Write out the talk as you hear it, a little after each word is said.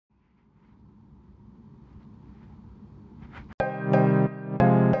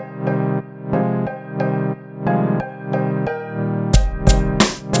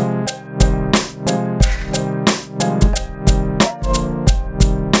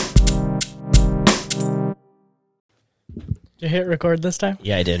Did you hit record this time?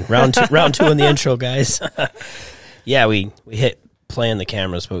 Yeah, I did. Round two in the intro, guys. Yeah, we hit play on the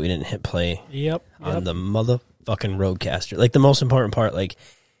cameras, but we didn't hit play on the motherfucking Rodecaster. Like, the most important part, like,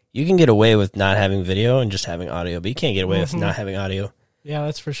 you can get away with not having video and just having audio, but you can't get away with not having audio. Yeah,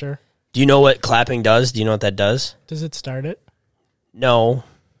 that's for sure. Do you know what clapping does? Do you know what that does? Does it start it? No,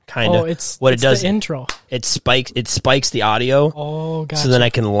 kind of. Oh, it's it does. The intro. It spikes the audio. Oh, gotcha. So then I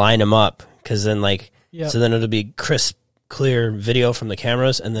can line them up, because then Yep. so then it'll be crisp, clear video from the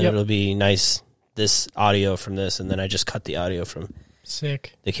cameras, and then it'll be nice this audio from this, and then I just cut the audio from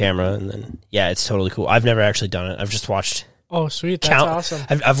Sick. the camera, and then it's totally cool. I've never actually done it. I've just watched. Oh, sweet. That's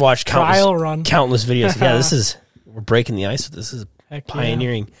awesome. I've watched Trial run. countless videos. Yeah, we're breaking the ice with this. This is Heck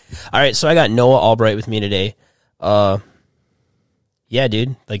pioneering. Yeah. All right, so I got Noah Albright with me today. Yeah,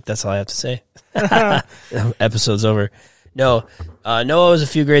 dude. Like, that's all I have to say. Episode's over. No, Noah was a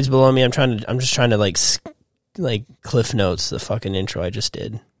few grades below me. I'm just trying to like cliff notes the fucking intro I just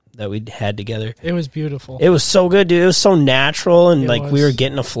did that we had together. It was beautiful. It was so good, dude. It was so natural, and we were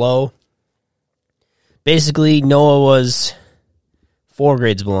getting a flow. Basically, Noah was 4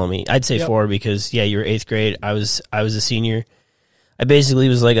 grades below me. I'd say 4 because you were 8th grade. I was a senior. I basically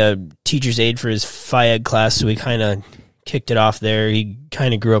was like a teacher's aide for his Phy Ed class, so we kind of kicked it off there. He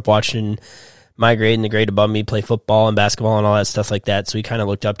kind of grew up watching my grade and the grade above me play football and basketball and all that stuff like that, so he kind of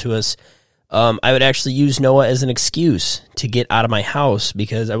looked up to us. I would actually use Noah as an excuse to get out of my house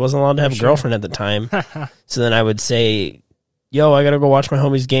because I wasn't allowed to have a girlfriend at the time. So then I would say, yo, I got to go watch my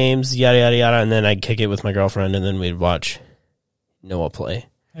homie's games, yada, yada, yada, and then I'd kick it with my girlfriend, and then we'd watch Noah play.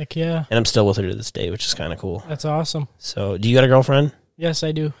 Heck yeah. And I'm still with her to this day, which is kind of cool. That's awesome. So, do you got a girlfriend? Yes,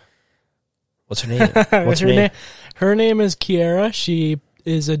 I do. What's her name? What's her name? Her name is Kiara. She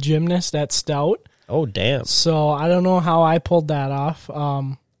is a gymnast at Stout. Oh, damn. So, I don't know how I pulled that off.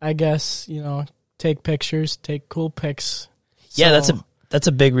 I guess, take pictures, take cool pics. Yeah, that's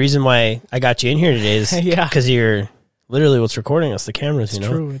a big reason why I got you in here today is because you're literally what's recording us, the cameras,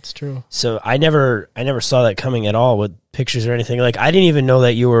 It's true. So I never saw that coming at all with pictures or anything. Like, I didn't even know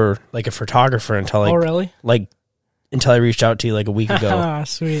that you were like a photographer until oh, really? Until I reached out to you like a week ago.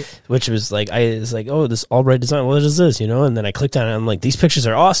 Sweet. Which was like, I was like, oh, this Albright design, what is this? And then I clicked on it, and I'm like, these pictures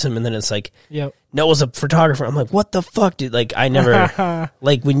are awesome. And then it's like, Noah's a photographer. I'm like, what the fuck, dude? Like, I never,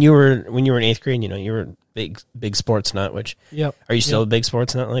 like when you were in 8th grade, you were big sports nut, which, are you still a big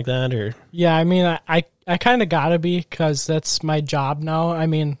sports nut like that? Or? Yeah, I mean, I kind of gotta be because that's my job now. I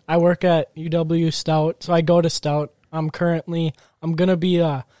mean, I work at UW Stout, so I go to Stout. I'm gonna be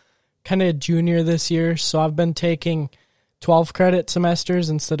a kind of junior this year, so I've been taking 12 credit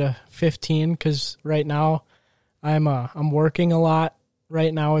semesters instead of 15 because right now I'm working a lot.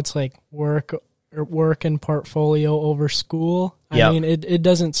 Right now it's like work and portfolio over school. I mean, it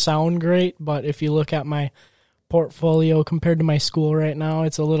doesn't sound great, but if you look at my portfolio compared to my school right now,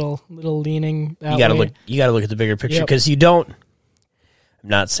 it's a little leaning that way. You gotta look at the bigger picture because you don't. I'm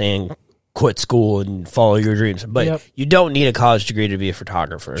not saying quit school and follow your dreams, but you don't need a college degree to be a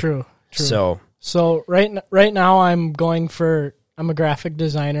photographer. True. So right now I'm a graphic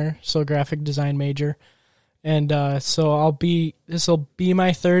designer, so graphic design major. And so this will be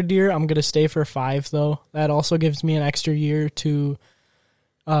my 3rd year. I'm going to stay for 5 though. That also gives me an extra year to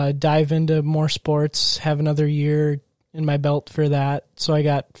dive into more sports, have another year in my belt for that. So I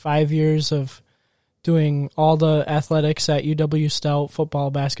got 5 years of doing all the athletics at UW Stout,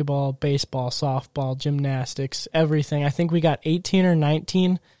 football, basketball, baseball, softball, gymnastics, everything. I think we got 18 or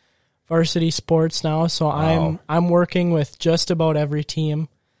 19 varsity sports now. So wow. I'm working with just about every team.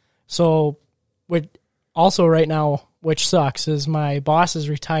 So also right now, which sucks, is my boss is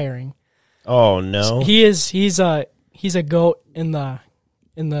retiring. Oh no. He's a goat in the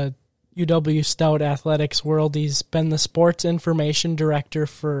UW Stout athletics world. He's been the sports information director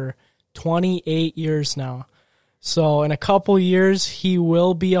for 28 years now. So in a couple years, he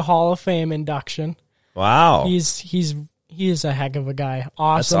will be a Hall of Fame induction. Wow. He is a heck of a guy.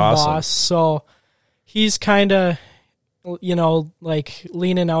 Awesome boss. So he's kind of, like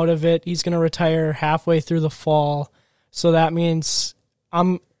leaning out of it. He's going to retire halfway through the fall. So that means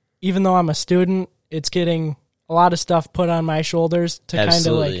even though I'm a student, it's getting a lot of stuff put on my shoulders to kind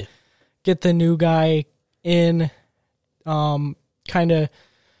of like get the new guy in, I'll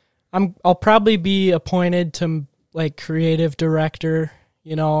probably be appointed to like creative director.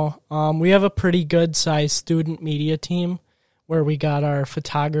 We have a pretty good sized student media team where we got our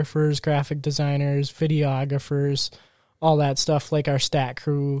photographers, graphic designers, videographers, all that stuff, like our stat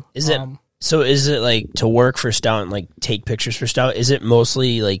crew. Is it like to work for Stout and like take pictures for Stout? Is it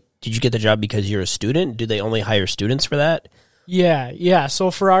mostly like, did you get the job because you're a student? Do they only hire students for that? Yeah.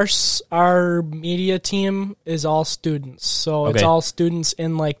 So for our media team is all students. So it's all students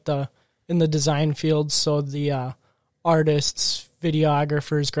in like in the design field. So the artists,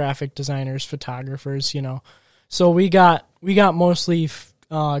 videographers, graphic designers, photographers. So we got mostly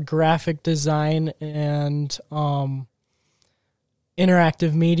graphic design and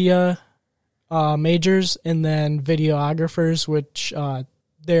interactive media majors, and then videographers, which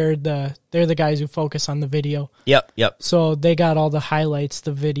they're the guys who focus on the video. Yep. So they got all the highlights,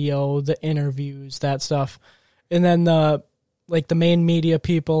 the video, the interviews, that stuff. And then the main media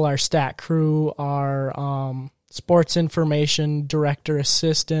people, our stat crew, our sports information director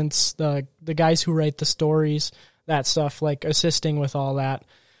assistants, the guys who write the stories, that stuff, like assisting with all that.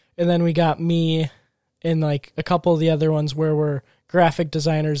 And then we got me and like a couple of the other ones where we're graphic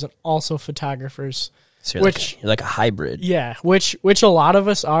designers and also photographers. So you're like a hybrid. Yeah, which a lot of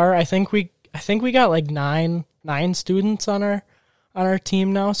us are. I think we got like nine students on our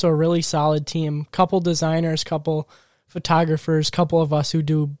team now, so a really solid team. Couple designers, couple photographers, couple of us who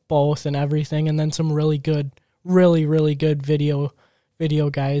do both and everything, and then some really good video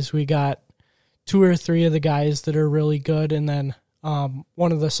guys. We got 2 or 3 of the guys that are really good, and then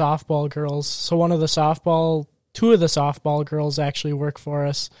one of the softball girls. So 2 of the softball girls actually work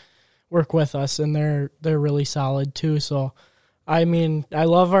with us, and they're really solid too. So, I mean, I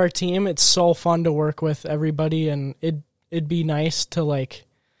love our team. It's so fun to work with everybody, and it'd be nice to like.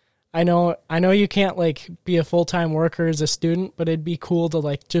 I know you can't like be a full-time worker as a student, but it'd be cool to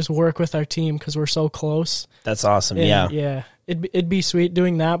like just work with our team because we're so close. That's awesome. And, yeah. It'd be sweet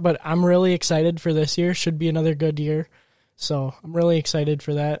doing that, but I'm really excited for this year. Should be another good year, so I'm really excited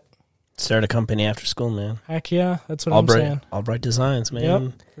for that. Start a company after school, man. Heck yeah, that's what I'm saying. Albright Designs, man.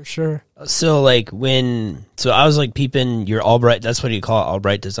 Yep, for sure. So I was like peeping your Albright. That's what you call it,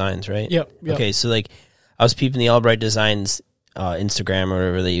 Albright Designs, right? Yep. Okay, so like I was peeping the Albright Designs Instagram or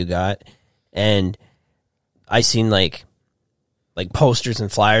whatever that you got, and I seen like posters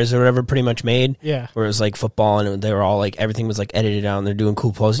and flyers or whatever pretty much made. Yeah. Where it was like football, and they were all like everything was like edited out, and they're doing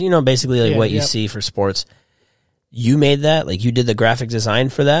cool poses. Basically like what you see for sports. You made that? Like you did the graphic design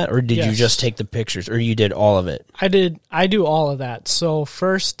for that, or did you just take the pictures, or you did all of it? I do all of that. So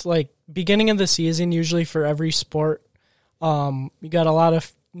first, like beginning of the season, usually for every sport, you got a lot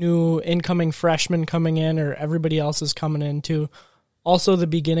of new incoming freshmen coming in, or everybody else is coming in too. Also the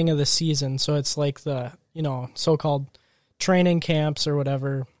beginning of the season. So it's like the, so-called training camps or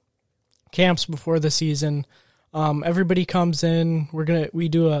whatever, camps before the season. Everybody comes in. We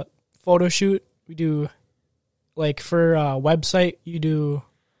do a photo shoot. We do, like for a website, you do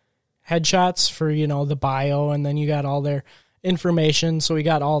headshots for, the bio, and then you got all their information. So we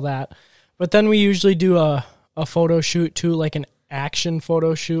got all that. But then we usually do a photo shoot too, like an action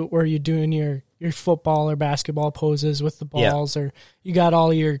photo shoot where you're doing your football or basketball poses with the balls, or you got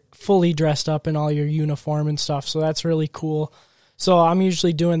all your fully dressed up in all your uniform and stuff. So that's really cool. So I'm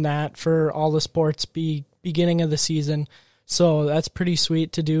usually doing that for all the sports beginning of the season. So that's pretty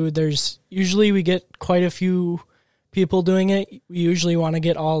sweet to do. Usually we get quite a few people doing it. We usually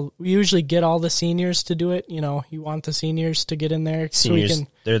get all the seniors to do it. You want the seniors to get in there. Seniors,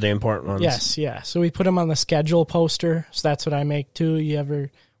 they're the important ones. Yes, yeah. So we put them on the schedule poster. So that's what I make too.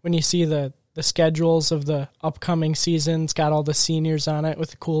 When you see the schedules of the upcoming season, it's got all the seniors on it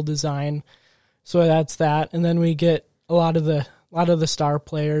with a cool design. So that's that. And then we get a lot of the star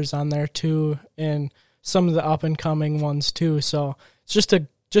players on there too, and some of the up and coming ones too. So it's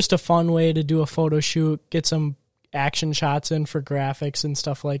just a fun way to do a photo shoot, get some action shots in for graphics and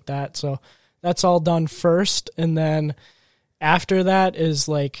stuff like that. So that's all done first, and then after that is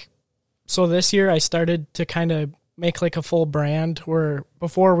like, so this year I started to kind of make like a full brand, where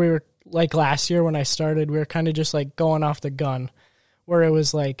before we were like last year when I started, we were kind of just like going off the gun, where it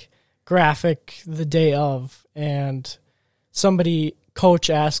was like graphic the day of, and coach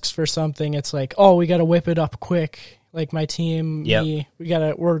asks for something, it's like, oh, we got to whip it up quick. Like my team,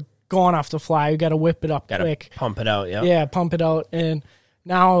 we're going off the fly. We got to whip it up quick. Pump it out, Yeah, pump it out. And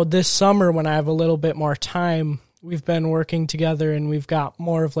now this summer, when I have a little bit more time, we've been working together, and we've got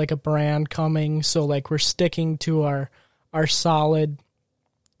more of like a brand coming. So like we're sticking to our solid,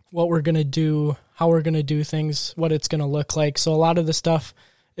 what we're going to do, how we're going to do things, what it's going to look like. So a lot of the stuff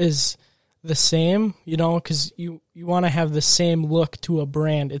is the same, because you want to have the same look to a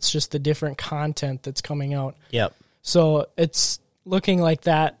brand. It's just the different content that's coming out. Yep. So it's looking like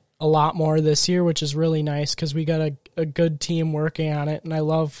that a lot more this year, which is really nice because we got a good team working on it, and I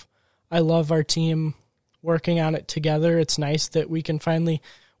love our team working on it together. It's nice that we can finally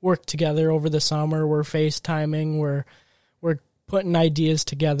work together over the summer. We're FaceTiming, we're putting ideas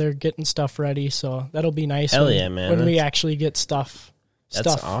together, getting stuff ready. So that'll be nice. Hell yeah, man. When we actually get stuff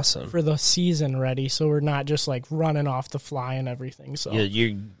awesome for the season ready. So we're not just like running off the fly and everything. So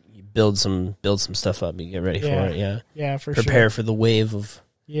you build some stuff up. You get ready for it. Yeah. Yeah, for Prepare sure. for the wave of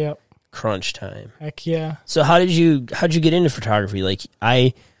Yep. crunch time. Heck yeah. So how'd you get into photography? Like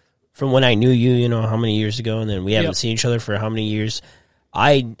from when I knew you, how many years ago, and then we haven't seen each other for how many years.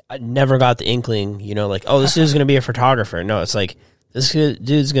 I never got the inkling, like, oh, this dude's going to be a photographer. No, it's like, this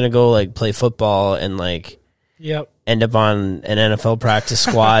dude's going to go, like, play football and, like, end up on an NFL practice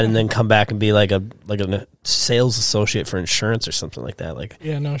squad and then come back and be, like, a sales associate for insurance or something like that. Like,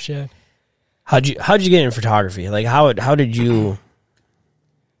 yeah, no shit. How'd you get into photography? Like, how did you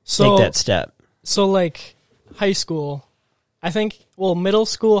take that step? So, like, high school, I think, middle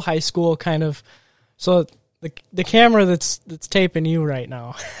school, high school kind of, so the camera that's taping you right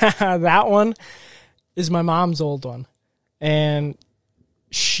now, that one is my mom's old one. And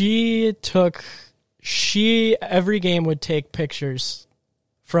every game would take pictures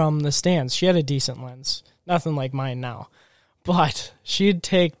from the stands. She had a decent lens. Nothing like mine now. But she'd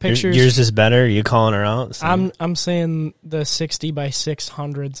take pictures. Yours is better? Are you calling her out? So. I'm saying the 60 by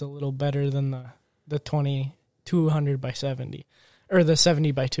 600's a little better than the 200 by 70. Or the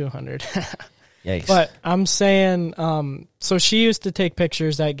 70 by 200. Yikes. But I'm saying, so she used to take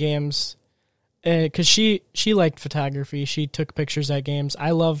pictures at games, because she liked photography. She took pictures at games. I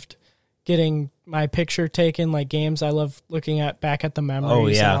loved getting my picture taken, like games. I love looking back at the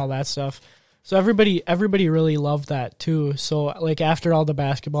memories and all that stuff. So everybody really loved that too. So like after all the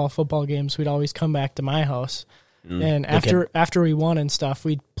basketball, football games, we'd always come back to my house, and after we won and stuff,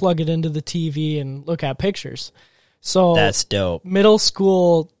 we'd plug it into the TV and look at pictures. So that's dope. Middle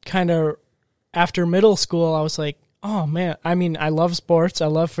school after middle school, I was like, oh, man, I mean, I love sports. I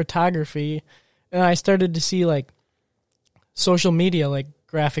love photography. And I started to see, like, social media, like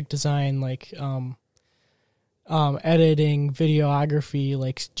graphic design, like editing, videography,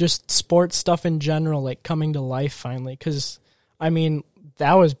 like just sports stuff in general, like coming to life finally. Because, I mean,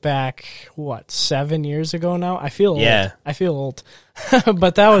 that was back, 7 years ago now? I feel old. Yeah. I feel old.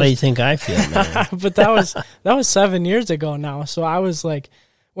 But that was... How do you think I feel, man? But that was 7 years ago now. So I was like...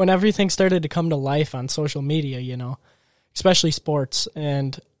 when everything started to come to life on social media, especially sports.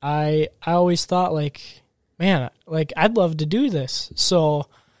 And I always thought, like, man, like, I'd love to do this. So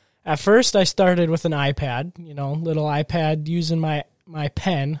at first I started with an iPad, little iPad, using my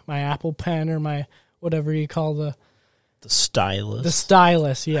pen, my Apple pen, or my whatever you call the stylus. The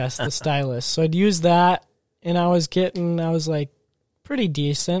stylus, yes, the stylus. So I'd use that, and I was like pretty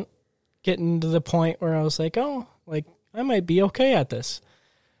decent, getting to the point where I was like, oh, like, I might be okay at this.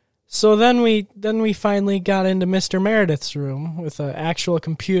 So then we finally got into Mr. Meredith's room with an actual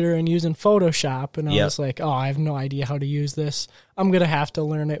computer and using Photoshop, and I was like, oh, I have no idea how to use this. I'm going to have to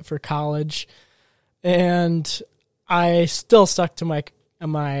learn it for college. And I still stuck to my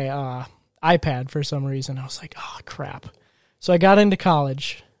iPad for some reason. I was like, oh, crap. So I got into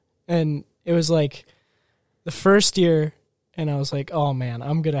college, and it was like the first year, and I was like, oh, man,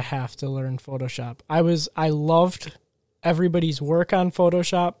 I'm going to have to learn Photoshop. I loved everybody's work on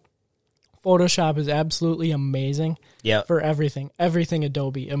Photoshop. Photoshop is absolutely amazing for everything. Everything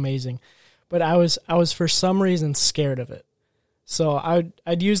Adobe, amazing. But I was for some reason scared of it. So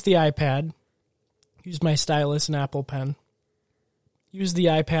I'd use the iPad, use my stylus and Apple pen, use the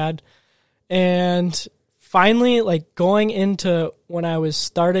iPad, and finally, like, going into when I was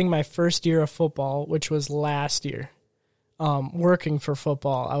starting my first year of football, which was last year, working for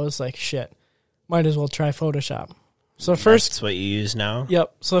football, I was like, shit, might as well try Photoshop. So that's what you use now?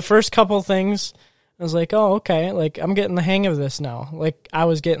 Yep. So the first couple things, I was like, oh, okay, like, I'm getting the hang of this now. Like, I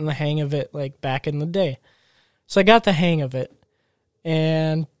was getting the hang of it, like, back in the day. So I got the hang of it.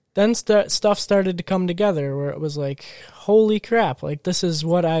 And then stuff started to come together where it was like, holy crap, like, this is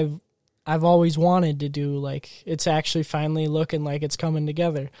what I've always wanted to do. Like, it's actually finally looking like it's coming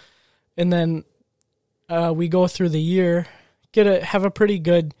together. And then we go through the year, have a pretty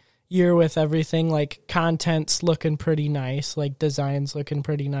good year with everything, like content's looking pretty nice, like design's looking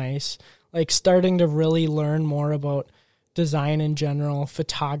pretty nice, like starting to really learn more about design in general,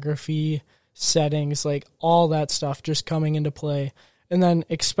 photography, settings, like all that stuff just coming into play. And then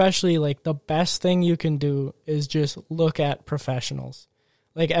especially, like, the best thing you can do is just look at professionals.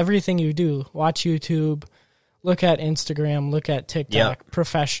 Like, everything you do, watch YouTube, look at Instagram, look at TikTok,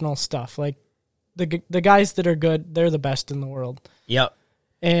 professional stuff. Like, the guys that are good, they're the best in the world. Yep.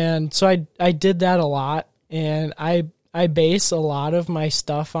 And so I did that a lot, and I base a lot of my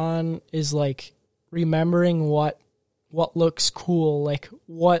stuff on is, like, remembering what looks cool, like,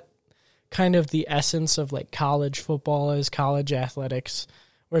 what kind of the essence of like college football is, college athletics,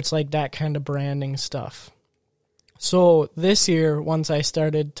 where it's like that kind of branding stuff. So this year, once I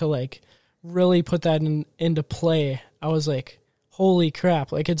started to like really put that into play, I was like, holy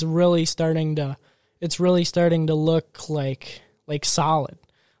crap, like it's really starting to look like solid.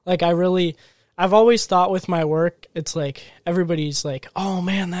 Like I've always thought with my work, it's like everybody's like, oh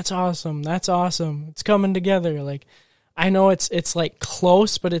man, that's awesome, it's coming together. Like I know it's like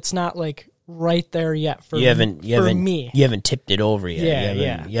close, but it's not like right there yet for me. You haven't tipped it over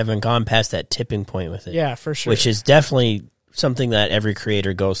yet. You haven't gone past that tipping point with it. Yeah, for sure. Which is definitely something that every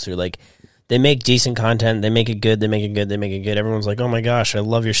creator goes through. Like they make decent content, they make it good. Everyone's like, oh my gosh, I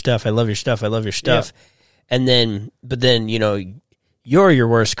love your stuff. Yeah. And then, but then, you know, you're your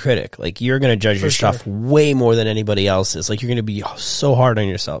worst critic. Like you're going to judge your stuff way more than anybody else is. Like you're going to be so hard on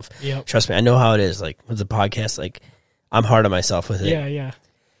yourself. Yep. Trust me, I know how it is. Like with the podcast, like I'm hard on myself with it. Yeah.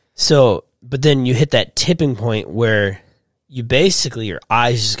 So, but then you hit that tipping point where you basically, your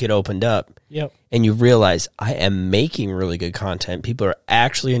eyes just get opened up. Yep. And you realize I am making really good content. People are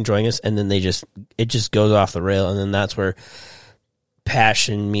actually enjoying this. And then it just goes off the rail. And then that's where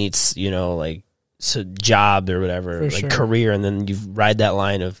passion meets, you know, like job or whatever, career. And then you ride that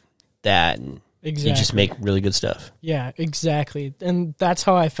line of that. And you just make really good stuff. Yeah, exactly. And that's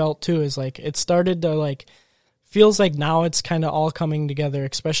how I felt too, is like it started to like, feels like now it's kind of all coming together,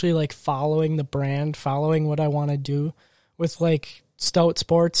 especially like following the brand, following what I want to do with like Stout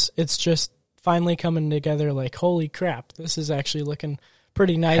Sports. It's just finally coming together like, holy crap, this is actually looking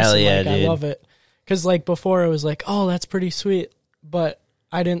pretty nice. Hell yeah, and like, dude. I love it. Because like before it was like, oh, that's pretty sweet. But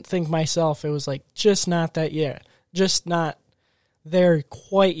I didn't think myself, it was like just not that yet. Just not there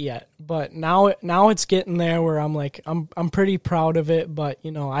quite yet. But now it's getting there where I'm like, I'm pretty proud of it. But,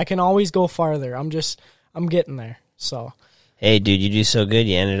 you know, I can always go farther. I'm getting there. So, hey, dude, you do so good.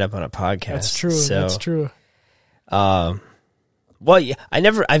 You ended up on a podcast. That's true. So, that's true. Well, yeah,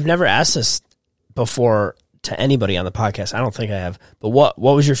 I've never asked this before to anybody on the podcast. I don't think I have. But what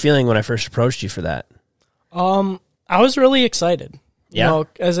was your feeling when I first approached you for that? I was really excited. Yeah. You know,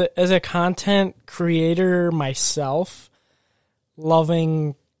 as a content creator myself,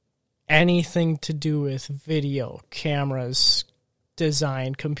 loving anything to do with video, cameras,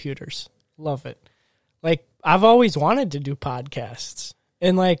 design, computers. Love it. Like, I've always wanted to do podcasts.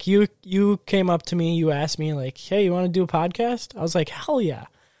 And, like, you came up to me, you asked me, like, hey, you want to do a podcast? I was like, hell yeah.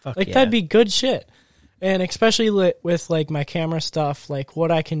 That'd be good shit. And especially with, like, my camera stuff, like,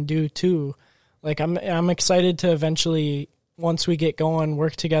 what I can do, too. Like, I'm excited to eventually, once we get going,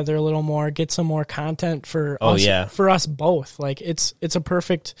 work together a little more, get some more content for us both. Like, it's a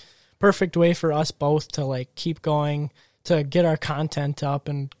perfect way for us both to, like, keep going, to get our content up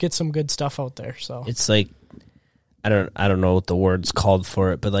and get some good stuff out there. So it's like, I don't know what the word's called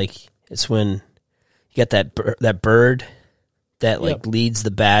for it, but like it's when you get that bird that like leads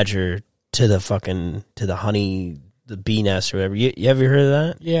the badger to the honey, the bee nest or whatever. You ever heard of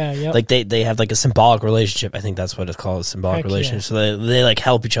that? Yeah, yeah. Like they have like a symbolic relationship. I think that's what it's called, a symbolic relationship. Yeah. So they like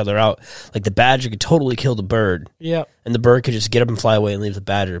help each other out. Like the badger could totally kill the bird. Yeah. And the bird could just get up and fly away and leave the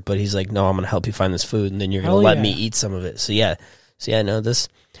badger. But he's like, no, I'm going to help you find this food, and then you're going to let me eat some of it. So yeah, no,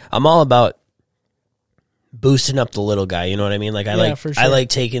 I'm all about boosting up the little guy. You know what I mean? Like I like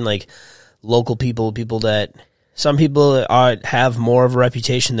taking like local people that. Some people have more of a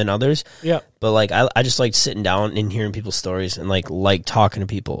reputation than others. Yeah. But like I just like sitting down and hearing people's stories and like talking to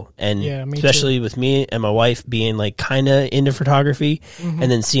people. And especially with me and my wife being like kind of into photography and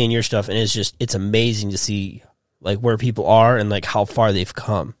then seeing your stuff, and it's amazing to see like where people are and like how far they've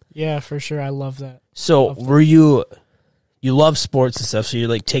come. Yeah, for sure. I love that. So you love sports and stuff, so you're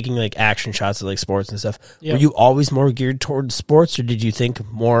like taking like action shots of like sports and stuff. Yep. Were you always more geared towards sports, or did you think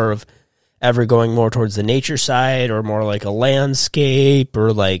more of ever going more towards the nature side or more like a landscape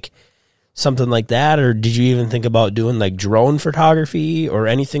or like something like that? Or did you even think about doing like drone photography or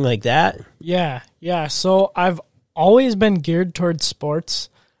anything like that? Yeah. So I've always been geared towards sports,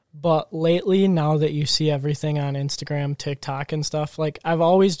 but lately, now that you see everything on Instagram, TikTok and stuff, like I've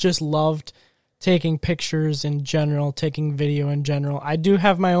always just loved taking pictures in general, taking video in general. I do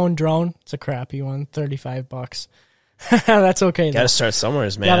have my own drone. It's a crappy one, $35. That's okay. Gotta start somewhere,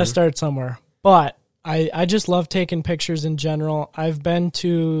 man. Gotta start somewhere. But I just love taking pictures in general. I've been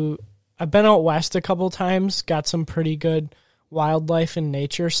out west a couple times, got some pretty good wildlife and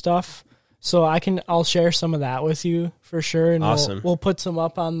nature stuff. So I'll share some of that with you for sure. And awesome. We'll put some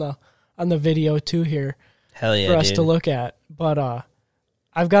up on the video too here. Hell yeah, for us to look at. But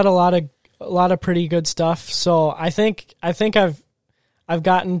I've got a lot of pretty good stuff. So I think I've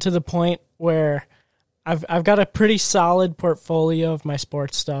gotten to the point where I've got a pretty solid portfolio of my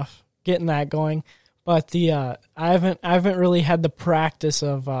sports stuff, getting that going. But the I haven't really had the practice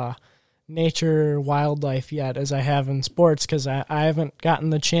of nature wildlife yet as I have in sports, because I haven't gotten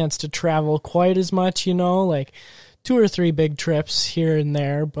the chance to travel quite as much, like 2 or 3 big trips here and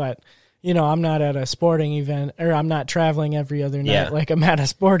there. But I'm not at a sporting event, or I'm not traveling every other night like I'm at a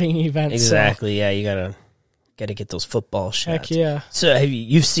sporting event. Exactly. So. Yeah, you gotta get those football shots. Heck yeah. So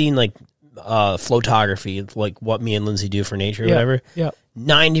you've seen like photography, like what me and Lindsay do for nature or whatever? Yep.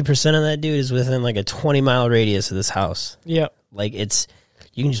 90% of that, dude, is within like a 20-mile radius of this house. Yep. Like you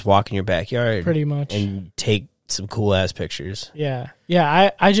can just walk in your backyard pretty much and take some cool ass pictures. Yeah.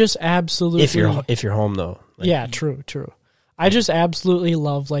 I just absolutely, if you're home though. Like, true. I just absolutely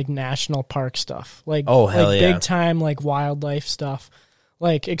love like national park stuff, like big time like wildlife stuff,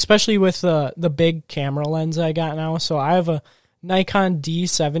 like especially with the big camera lens I got now. So I have a Nikon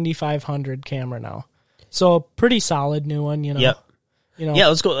D7500 camera now, so pretty solid new one. Yep. Yeah,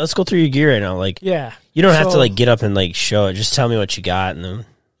 let's go through your gear right now. Like, yeah, you don't have to like get up and like show it. Just tell me what you got, and then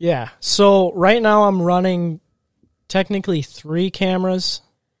So right now I'm running technically 3 cameras.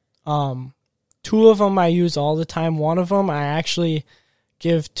 2 of them I use all the time. One of them I actually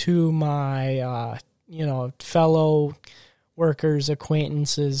give to my fellow workers,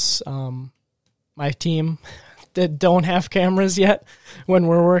 acquaintances, my team that don't have cameras yet when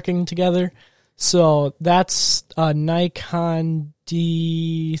we're working together. So that's a Nikon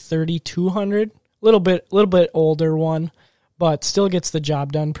D3200, little bit older one, but still gets the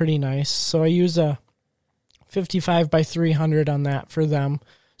job done pretty nice. So I use a 55x300 on that for them.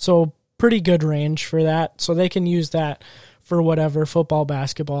 So pretty good range for that. So they can use that for whatever, football,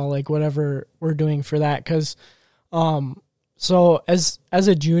 basketball, like whatever we're doing for that. Cause, so as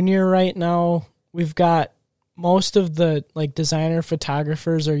a junior right now, we've got most of the like designer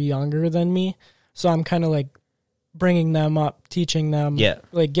photographers are younger than me. So I'm kind of like bringing them up, teaching them,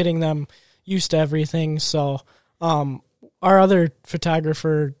 like getting them used to everything. So, our other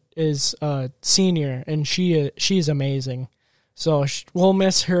photographer is a senior, and she's amazing. So we'll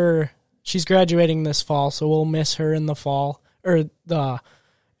miss her. She's graduating this fall, so we'll miss her in the fall, or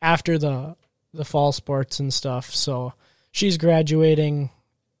after the fall sports and stuff. So she's graduating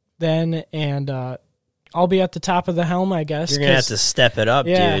then, and I'll be at the top of the helm, I guess. You're gonna have to step it up,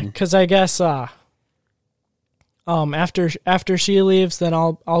 dude. Because I guess after she leaves, then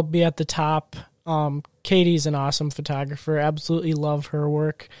I'll be at the top. Katie's an awesome photographer. Absolutely love her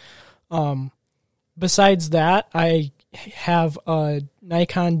work. Besides that, I have a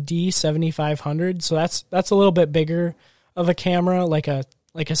Nikon D7500, so that's a little bit bigger of a camera, like a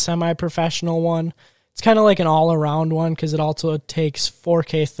semi-professional one. It's kind of like an all-around one because it also takes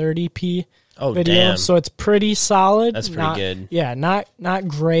 4K 30p video, damn. so it's pretty solid. That's pretty good. Yeah, not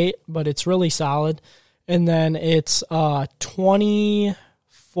great, but it's really solid. And then it's a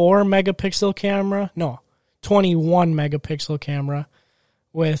 24 megapixel camera. No, 21 megapixel camera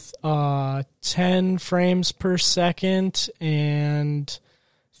with 10 frames per second and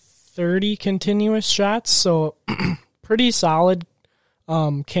 30 continuous shots. So pretty solid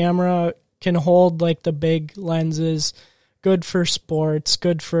camera. Can hold like the big lenses. Good for sports.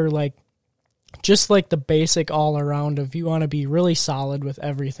 Good for like just like the basic all around of you want to be really solid with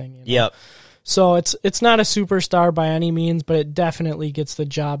everything. Yep. So it's not a superstar by any means, but it definitely gets the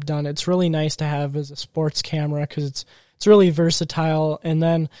job done. It's really nice to have as a sports camera because it's really versatile. And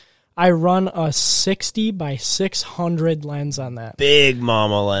then I run a 60 by 600 lens on that. Big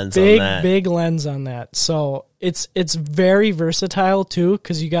mama lens on that. Big lens on that. So it's very versatile too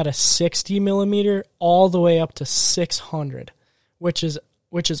because you got a 60 millimeter all the way up to 600, which is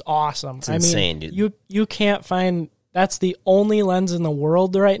awesome. It's insane, dude. You can't find. That's the only lens in the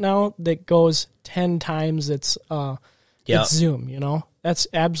world right now that goes 10 times its zoom, That's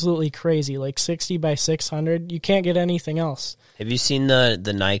absolutely crazy. Like 60 by 600, you can't get anything else. Have you seen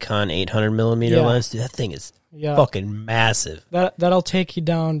the Nikon 800 millimeter lens? Dude, that thing is fucking massive. That'll take you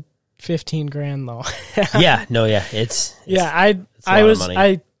down $15,000 though.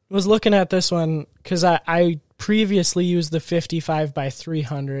 I was looking at this one because I previously used the 55 by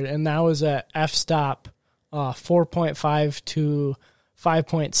 300, and that was at f-stop 4.5 to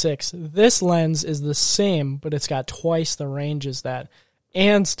 5.6. This lens is the same, but it's got twice the range as that,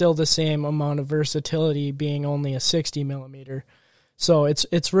 and still the same amount of versatility, being only a 60 millimeter. So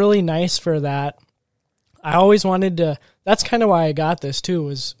it's really nice for that. I always wanted to. That's kind of why I got this too,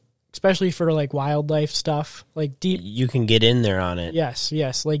 was especially for like wildlife stuff, like deep. You can get in there on it. Yes,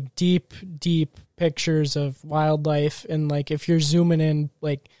 like deep pictures of wildlife, and like if you're zooming in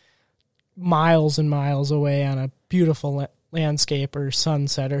like miles and miles away on a beautiful landscape or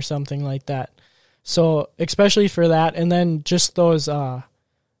sunset or something like that. So especially for that, and then just those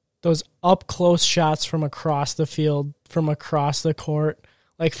those up close shots from across the field, from across the court.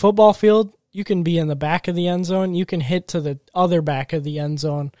 Like football field, you can be in the back of the end zone. You can hit to the other back of the end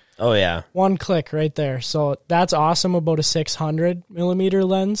zone. Oh, yeah. One click right there. So that's awesome about a 600 millimeter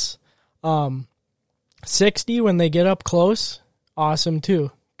lens. 60 when they get up close, awesome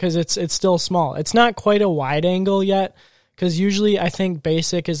too, because it's still small. It's not quite a wide angle yet, because usually I think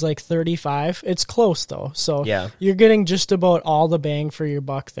basic is like 35. It's close though, so yeah, you're getting just about all the bang for your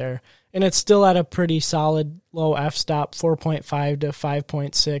buck there. And it's still at a pretty solid low f-stop, 4.5 to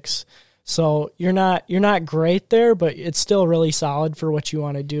 5.6. So you're not great there, but it's still really solid for what you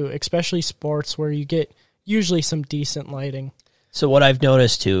want to do, especially sports where you get usually some decent lighting. So what I've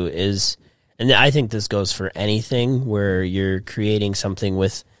noticed too is, and I think this goes for anything where you're creating something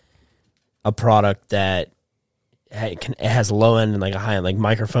with a product that it has a low end and like a high end, like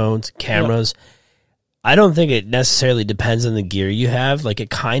microphones, cameras. Yep. I don't think it necessarily depends on the gear you have. Like it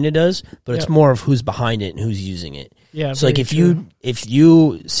kind of does, but it's more of who's behind it and who's using it. Yeah. So like if you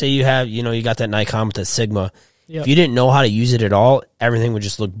say you have, you got that Nikon with the Sigma, if you didn't know how to use it at all, everything would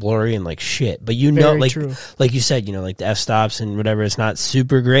just look blurry and like shit. But like you said, like the f-stops and whatever, it's not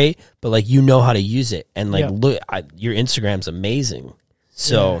super great, but like how to use it. And like look, your Instagram's amazing.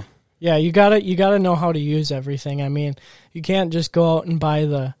 So yeah, you gotta know how to use everything. I mean, you can't just go out and buy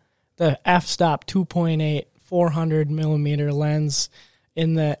the f-stop 2.8 400 millimeter lens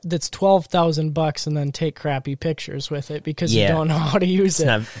that's $12,000 and then take crappy pictures with it because you don't know how to use it. It's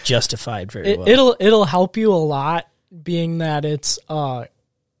not justified very well. It'll help you a lot, being that it's a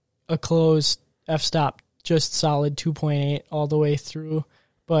closed f-stop, just solid 2.8 all the way through,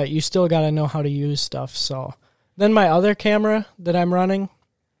 but you still got to know how to use stuff. So then my other camera that I'm running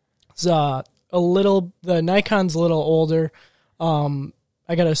is the Nikon's a little older.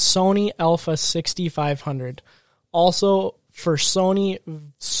 I got a Sony Alpha 6500. Also, for Sony,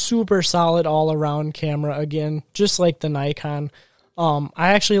 super solid all-around camera again, just like the Nikon. I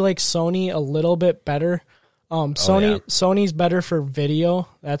actually like Sony a little bit better. Sony's better for video,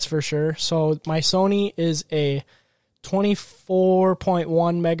 that's for sure. So my Sony is a 24.1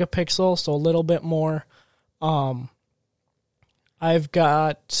 megapixel, so a little bit more. I've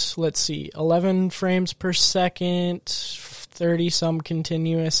got, 11 frames per second, 30-some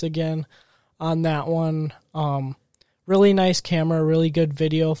continuous again on that one. Really nice camera, really good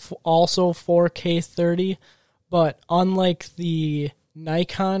video, also 4K 30, but unlike the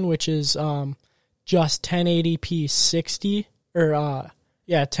Nikon, which is just 1080p 60, or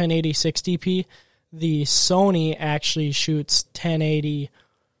 1080 60p, the Sony actually shoots 1080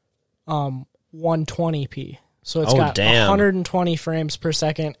 120p. So it's got 120 frames per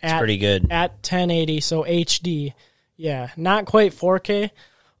second at pretty good at 1080, so HD. Yeah, not quite 4K.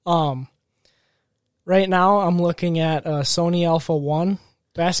 Right now, I'm looking at a Sony Alpha 1.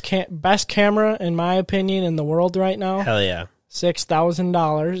 Best camera, in my opinion, in the world right now. Hell yeah.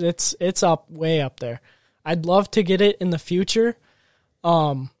 $6,000. It's way up there. I'd love to get it in the future.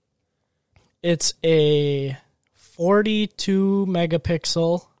 It's a 42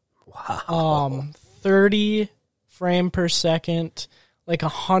 megapixel. Wow. 30 frame per second, like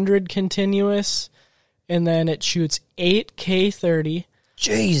 100 continuous, and then it shoots 8K 30.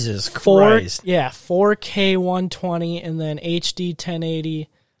 Jesus Christ. 4K 120, and then HD 1080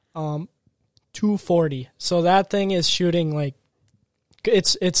 240. So that thing is shooting like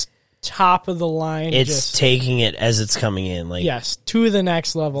it's top of the line. It's taking it as it's coming in, like yes, to the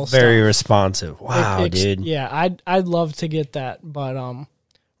next level. Very responsive. Wow, dude. Yeah, I'd love to get that, but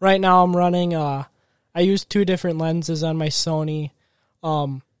right now I'm running I use 2 different lenses on my Sony.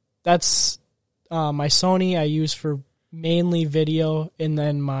 That's my Sony I use for mainly video, and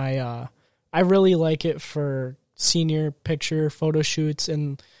then my I really like it for senior picture photo shoots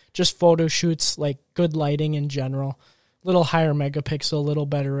and just photo shoots, like good lighting in general. Little higher megapixel, a little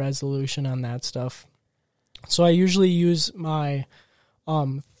better resolution on that stuff. So I usually use my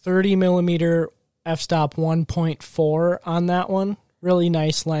 30 millimeter f-stop 1.4 on that one. Really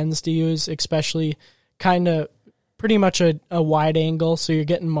nice lens to use, especially kind of pretty much a wide angle, so you're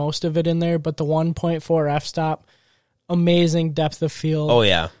getting most of it in there, but the 1.4 f-stop, amazing depth of field. Oh,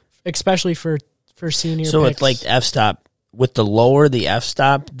 yeah. Especially for senior So pics. with like f-stop, with the lower the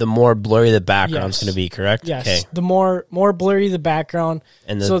f-stop, the more blurry the background's going to be, correct? Yes. Okay. The more blurry the background.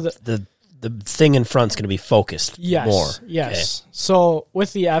 And the thing in front's going to be focused more. Yes. Okay. So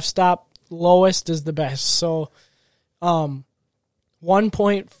with the f-stop, lowest is the best. So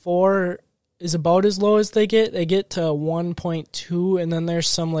 1.4 is about as low as they get. They get to 1.2, and then there's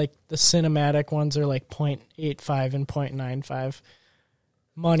some like the cinematic ones are like 0.85 and 0.95.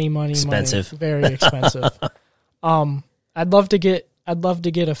 Money. Expensive. Very expensive. I'd love to I'd love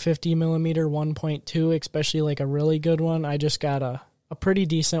to get a 50 millimeter 1.2, especially like a really good one. I just got a pretty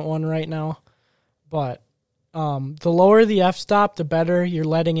decent one right now. But the lower the f-stop, the better. You're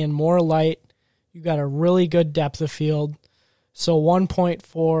letting in more light. You got a really good depth of field. So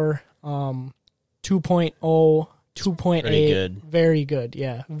 1.4, 2.0, 2.8, very good.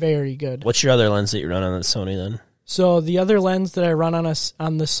 Yeah, very good. What's your other lens that you run on the Sony then? So the other lens that I run on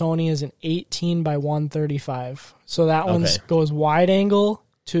the Sony is an 18 by 135. So that one goes wide angle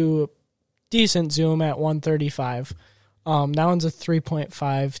to decent zoom at 135. That one's a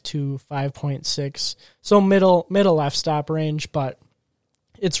 3.5 to 5.6. So middle f-stop range, but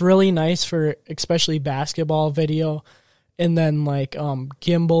it's really nice for especially basketball video and then like gimbal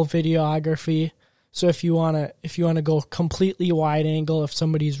videography. So if you wanna go completely wide angle, if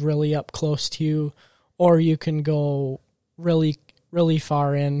somebody's really up close to you, or you can go really, really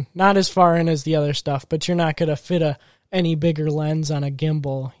far in. Not as far in as the other stuff, but you're not going to fit any bigger lens on a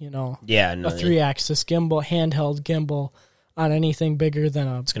gimbal, Yeah, no, a 3-axis gimbal, handheld gimbal on anything bigger than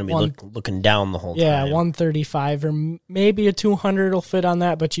a... It's going to be looking down the whole time. Yeah, 135 or maybe a 200 will fit on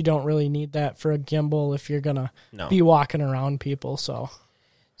that, but you don't really need that for a gimbal if you're going to be walking around people, so...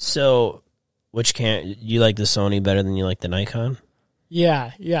 So, which you like the Sony better than you like the Nikon?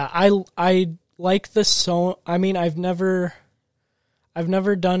 Yeah. I like the Sony. I mean, I've never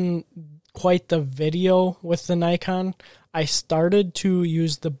done quite the video with the Nikon. I started to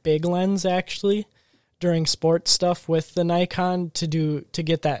use the big lens actually during sports stuff with the Nikon to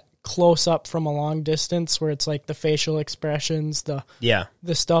get that close up from a long distance where it's like the facial expressions, the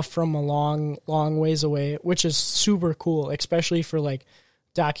stuff from a long ways away, which is super cool, especially for like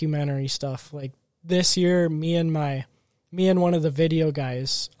documentary stuff. Like this year, me and one of the video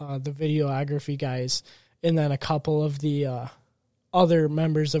guys, the videography guys, and then a couple of the other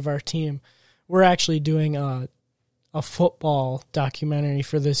members of our team, we're actually doing a football documentary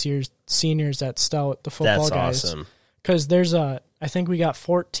for this year's seniors at Stout, the football guys. That's awesome. Because I think we got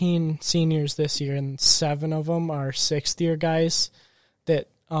 14 seniors this year, and 7 of them are sixth-year guys that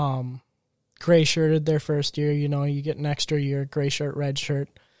gray-shirted their first year. You get an extra year, gray shirt, red shirt.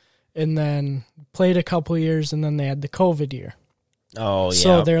 And then played a couple years, and then they had the COVID year. Oh, yeah.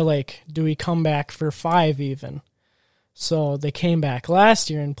 So they're like, do we come back for 5 even? So they came back last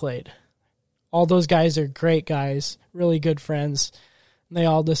year and played. All those guys are great guys, really good friends. And they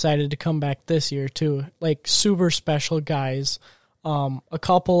all decided to come back this year, too. Like, super special guys. A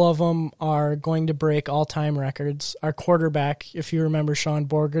couple of them are going to break all-time records. Our quarterback, if you remember Sean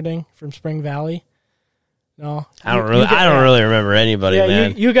Borgerding from Spring Valley. No, I don't really remember anybody,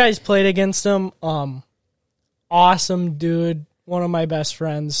 man. You guys played against him. Awesome dude. One of my best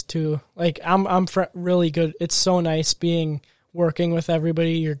friends too. Like I'm really good. It's so nice working with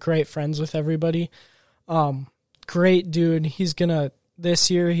everybody. You're great friends with everybody. Great dude.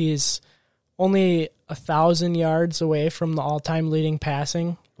 This year he's only 1,000 yards away from the all-time leading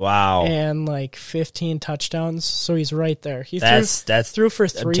passing. Wow. And like 15 touchdowns, so he's right there. That's threw for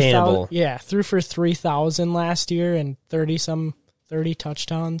 3,000. Yeah, threw for 3,000 last year and 30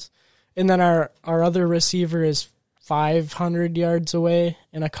 touchdowns. And then our other receiver is 500 yards away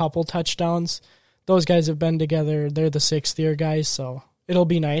and a couple touchdowns. Those guys have been together. They're the 6th-year guys, so it'll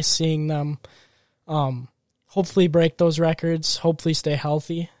be nice seeing them hopefully break those records, hopefully stay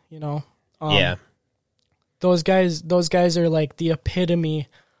healthy, Yeah. Those guys are like the epitome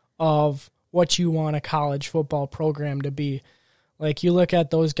of what you want a college football program to be. Like, you look at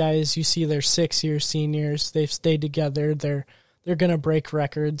those guys, you see they're 6-year seniors, they've stayed together, they're going to break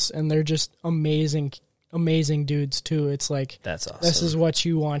records, and they're just amazing dudes, too. It's like, that's awesome. This is what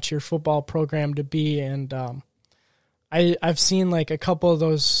you want your football program to be, and I've seen, like, a couple of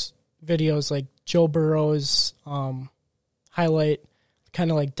those videos, like Joe Burrow's highlight, kind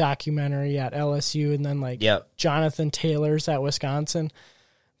of like documentary at LSU, and then, like, Jonathan Taylor's at Wisconsin.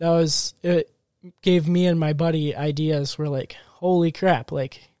 It gave me and my buddy ideas. We're like, holy crap,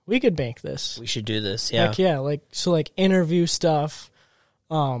 like, we could bank this. We should do this, yeah. Like, yeah, like, so, like, interview stuff,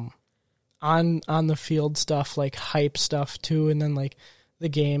 on the field stuff, like, hype stuff, too, and then, like, the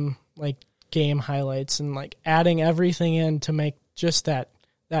game highlights, and, like, adding everything in to make just that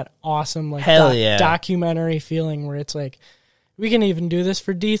awesome, like, documentary feeling where it's like, we can even do this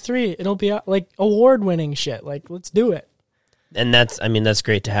for D3. It'll be, like, award-winning shit. Like, let's do it. And that's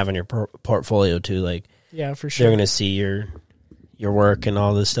great to have in your portfolio too. Like, yeah, for sure. They're gonna see your work and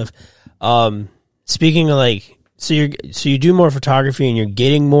all this stuff. Speaking of, like, so you do more photography and you're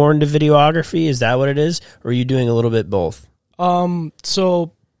getting more into videography. Is that what it is, or are you doing a little bit both?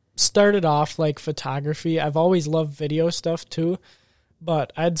 So started off like photography. I've always loved video stuff too,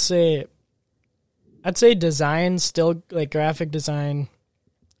 but I'd say I'd say design, still like graphic design.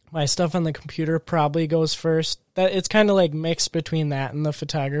 My stuff on the computer probably goes first. That it's kind of like mixed between that and the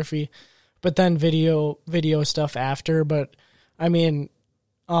photography, but then video stuff after. But I mean,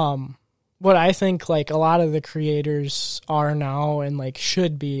 what I think like a lot of the creators are now and like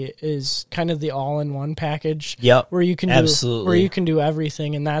should be is kind of the all-in-one package. Yep. Where you can absolutely do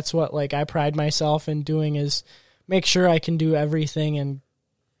everything, and that's what like I pride myself in doing is make sure I can do everything and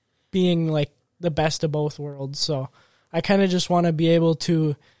being like the best of both worlds. So I kind of just want to be able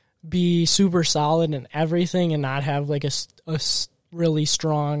to be super solid in everything and not have like a really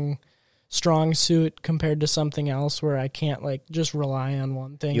strong suit compared to something else where I can't like just rely on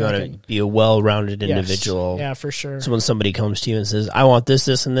one thing. You want to be a well-rounded individual. Yeah, for sure. So when somebody comes to you and says, "I want this,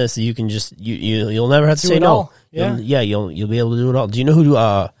 this, and this," you can just you'll never have to say no. Yeah, you'll be able to do it all. Do you know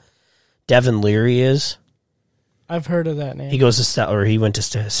who Devin Leary is? I've heard of that name. He goes to Stout, or he went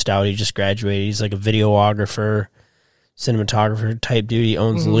to Stout. He just graduated. He's like a videographer, cinematographer type dude. He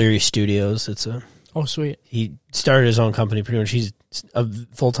owns Leary Studios. Oh, sweet. He started his own company pretty much. He's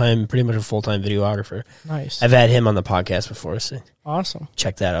pretty much a full-time videographer. Nice. I've had him on the podcast before, so awesome.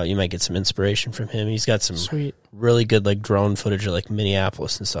 Check that out. You might get some inspiration from him. He's got some sweet, really good like drone footage of like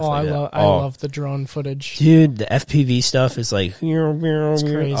Minneapolis and stuff like that. I love the drone footage. Dude, the FPV stuff is like, it's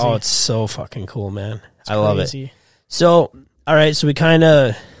crazy. Oh, it's so fucking cool, man. I crazy. love it. So, all right, so we kind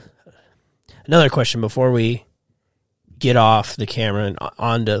of, another question before we get off the camera and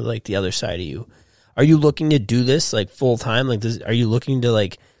onto like the other side of you. Are you looking to do this like full time? Like this, are you looking to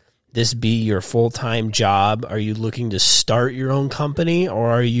like this be your full-time job? Are you looking to start your own company, or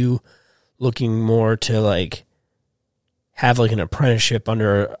are you looking more to like have like an apprenticeship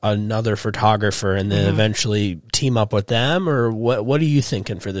under another photographer and then eventually team up with them, or what are you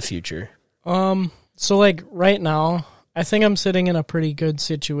thinking for the future? So like right now, I think I'm sitting in a pretty good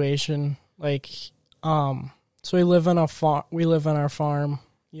situation. Like, so we live on our farm.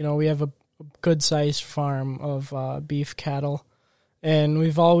 You know, we have a good sized farm of beef cattle, and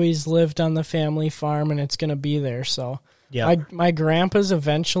we've always lived on the family farm, and it's gonna be there. So yeah, my grandpa's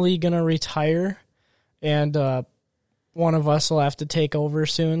eventually gonna retire, and one of us will have to take over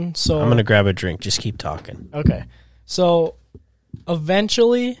soon. So I'm gonna grab a drink. Just keep talking. Okay. So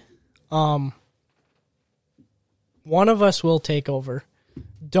eventually, one of us will take over.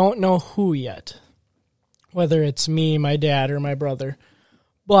 Don't know who yet, whether it's me, my dad, or my brother.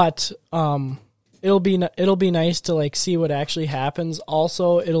 But it'll be nice to like see what actually happens.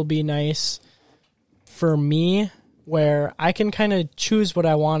 Also, it'll be nice for me where I can kind of choose what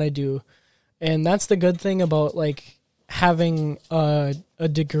I want to do, and that's the good thing about like having a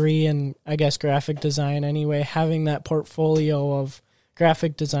degree in, I guess, graphic design. Anyway, having that portfolio of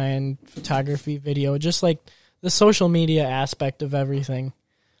graphic design, photography, video, just like the social media aspect of everything,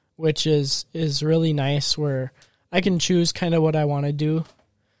 which is really nice. Where I can choose kind of what I want to do.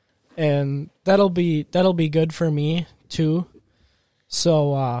 And that'll be good for me too.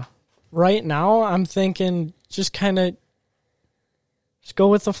 So right now I'm thinking just go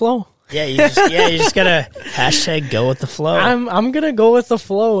with the flow. Yeah, you just gotta hashtag go with the flow. I'm gonna go with the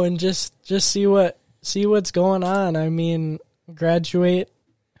flow and just see what's going on. I mean,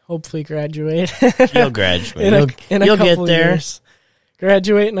 hopefully graduate. You'll graduate. in a you'll couple get there. Years.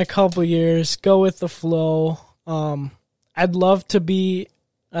 Graduate in a couple years. Go with the flow. I'd love to be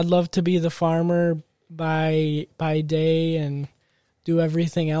the farmer by day and do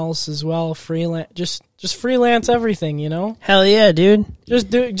everything else as well. Freelance, just freelance everything, you know? Hell yeah, dude. Just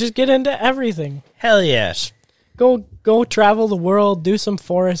get into everything. Hell yeah. Go travel the world, do some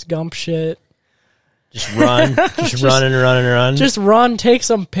Forrest Gump shit. Just run. just run and run and run. Just run, take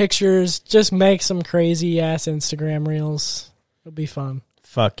some pictures, just make some crazy ass Instagram reels. It'll be fun.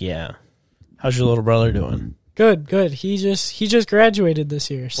 Fuck yeah. How's your little brother doing? Good. He just graduated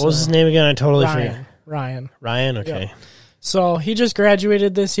this year. So. What was his name again? I totally forget. Ryan. Okay. Yep. So he just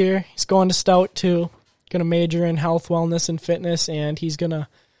graduated this year. He's going to Stout too. Gonna major in health, wellness, and fitness, and he's gonna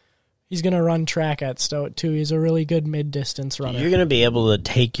run track at Stout too. He's a really good mid-distance runner. You're gonna be able to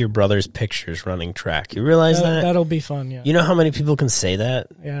take your brother's pictures running track. You realize that? That'll be fun. Yeah. You know how many people can say that?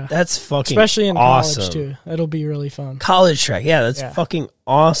 Yeah. That's fucking especially in awesome. college too. That'll be really fun. College track. Yeah, that's fucking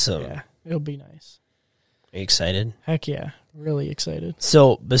awesome. Yeah, it'll be nice. Are you excited? Heck yeah. Really excited.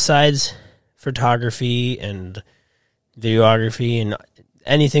 So besides photography and videography and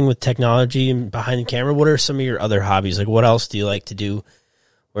anything with technology and behind the camera, what are some of your other hobbies? Like what else do you like to do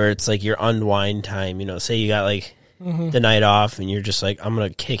where it's like your unwind time? You know, say you got like the night off and you're just like, I'm going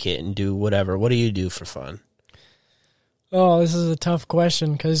to kick it and do whatever. What do you do for fun? Oh, this is a tough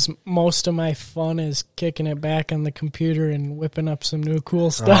question because most of my fun is kicking it back on the computer and whipping up some new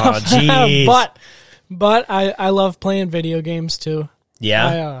cool stuff. Oh, geez. But But I love playing video games too.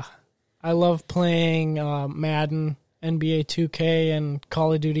 Yeah. I love playing Madden, NBA 2K, and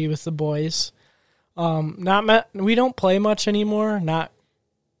Call of Duty with the boys. We don't play much anymore. Not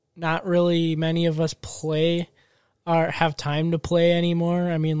really many of us play or have time to play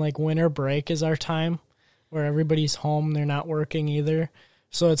anymore. I mean, like winter break is our time where everybody's home. They're not working either.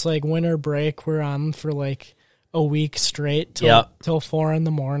 So it's like winter break. We're on for like a week straight till 4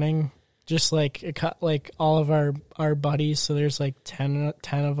 a.m. Just like all of our buddies. So there's like 10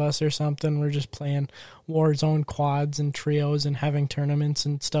 of us or something. We're just playing Warzone quads and trios and having tournaments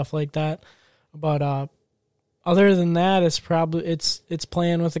and stuff like that. But other than that, it's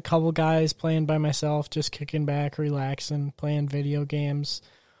playing with a couple guys, playing by myself, just kicking back, relaxing, playing video games,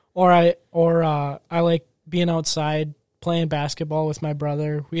 or I like being outside playing basketball with my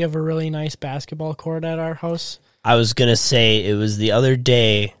brother. We have a really nice basketball court at our house. I was gonna say it was the other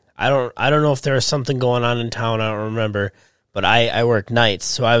day. I don't know if there was something going on in town. I don't remember. But I work nights,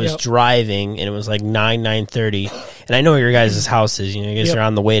 so I was driving, and it was like 9:30. And I know where your guys' house is. You know, you guys are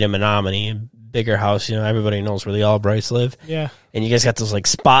on the way to Menominee, a bigger house. You know, everybody knows where the Albrights live. Yeah. And you guys got those like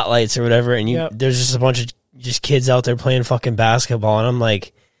spotlights or whatever, and there's just a bunch of just kids out there playing fucking basketball, and I'm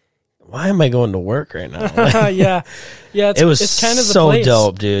like, why am I going to work right now? Yeah. It's kind of the place.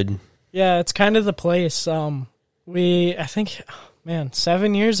 Dope, dude. Yeah, it's kind of the place. I think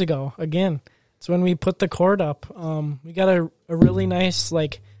 7 years ago, again, it's when we put the court up. We got a really nice,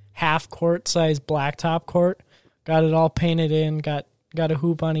 like, half-court size blacktop court. Got it all painted in, got a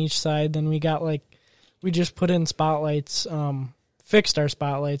hoop on each side. Then we just put in spotlights, fixed our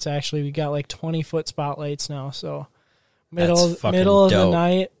spotlights, actually. We got, like, 20-foot spotlights now. So middle of the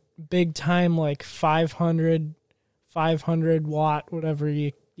night, big time, like, 500 watt, whatever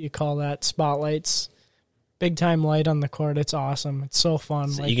you call that, spotlights. Big time light on the court. It's awesome. It's so fun.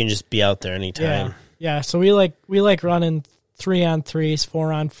 So you can just be out there anytime. Yeah. So we like running 3-on-3s,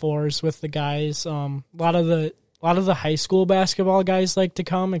 4-on-4s with the guys. A lot of the high school basketball guys like to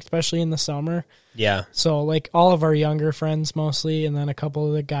come, especially in the summer. Yeah. So like all of our younger friends mostly, and then a couple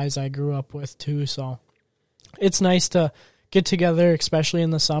of the guys I grew up with too. So it's nice to get together, especially in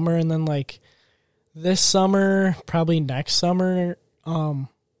the summer. And then like this summer, probably next summer,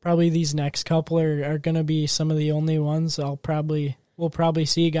 probably these next couple are going to be some of the only ones we'll probably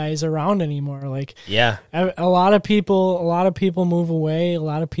see guys around anymore. Like, yeah, a lot of people move away. A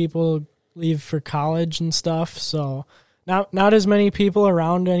lot of people leave for college and stuff. So not as many people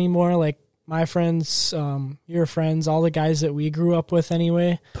around anymore. Like my friends, your friends, all the guys that we grew up with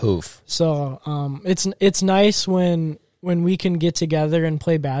anyway. Poof. So, it's nice when we can get together and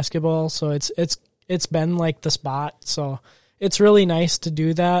play basketball. So it's been like the spot. So, it's really nice to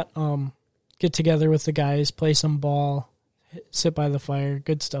do that. Get together with the guys, play some ball, sit by the fire,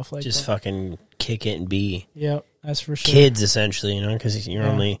 good stuff like that. Just fucking kick it and be. Yep, that's for sure. Kids, essentially, you know, because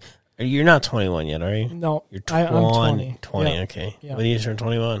you're not 21 yet, are you? No, you're 20. I'm 20. 20, yep. Okay. Yep. When do you turn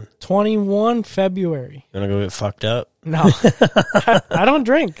 21? 21 February. You want to go get fucked up? No, I don't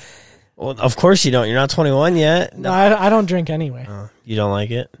drink. Well, of course you don't. You're not 21 yet. No, I don't drink anyway. You don't like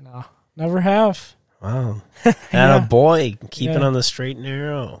it? No, never have. Wow. And a boy, keeping on the straight and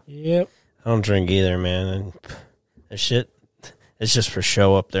narrow. Yep. I don't drink either, man. And that shit, it's just for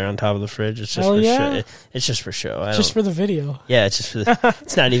show up there on top of the fridge. It's just for show. It's just for show. Just for the video. Yeah, it's just for the.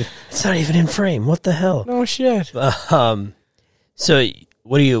 It's not even in frame. What the hell? No shit. So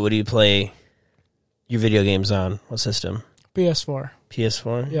what do you play your video games on? What system? PS4.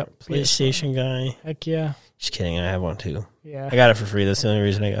 PS4. Yep. PlayStation PS4. Guy. Heck yeah. Just kidding. I have one too. Yeah. I got it for free. That's the only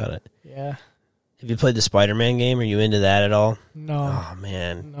reason I got it. Yeah. Have you played the Spider-Man game? Are you into that at all? No. Oh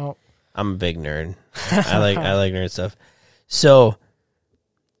man. No. I'm a big nerd. I like nerd stuff. So,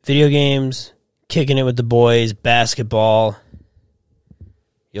 video games, kicking it with the boys, basketball.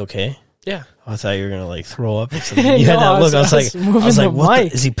 You okay? Yeah. Oh, I thought you were gonna like throw up. Or something. You had that look. I was like, what?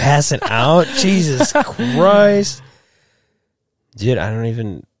 Is he passing out? Jesus Christ, dude! I don't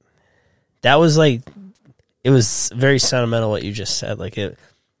even. That was like, it was very sentimental what you just said. Like it.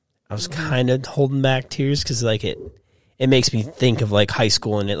 I was kind of holding back tears because like it makes me think of like high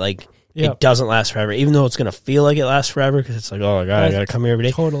school, and it doesn't last forever, even though it's gonna feel like it lasts forever because it's like, oh my god, I gotta come here every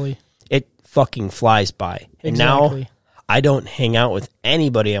day. Totally, it fucking flies by. Exactly. And now I don't hang out with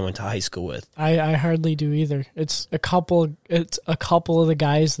anybody I went to high school with. I hardly do either. It's a couple of the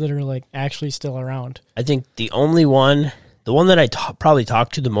guys that are like actually still around. I think the one that I probably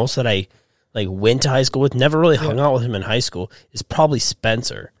talked to the most that I like went to high school with, never really hung out with him in high school, is probably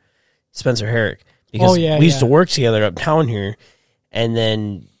Spencer Herrick. Because we used to work together uptown here, and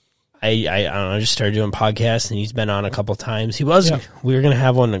then I don't know, I just started doing podcasts, and he's been on a couple times. We were going to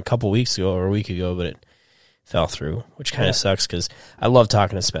have one a couple weeks ago or a week ago, but it fell through, which kind of sucks because I love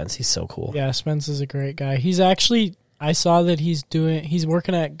talking to Spence. He's so cool. Yeah, Spence is a great guy. He's actually, I saw that he's going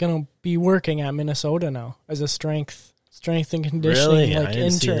to be working at Minnesota now as a strength and conditioning really? I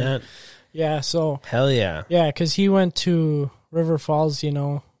didn't see that. Yeah, so. Hell yeah. Yeah, because he went to River Falls,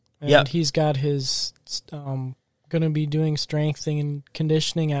 and he's got his, going to be doing strength and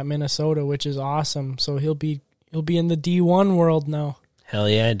conditioning at Minnesota, which is awesome. So he'll be in the D1 world now. Hell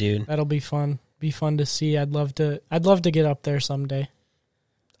yeah, dude. That'll be fun. Be fun to see. I'd love to get up there someday.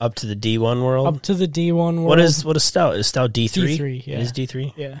 Up to the D1 world? Up to the D1 world. What is Stout? Is Stout D3? D3, yeah. It is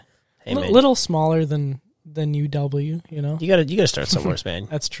D3? Yeah. Hey, man. Little smaller than UW, You gotta start somewhere, man.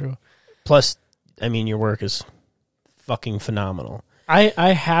 That's true. Plus, I mean, your work is fucking phenomenal.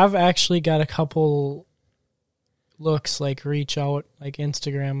 I have actually got a couple looks, like reach out, like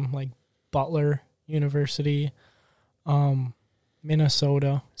Instagram, like Butler University,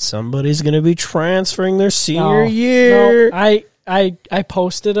 Minnesota. Somebody's gonna be transferring their senior year. No, I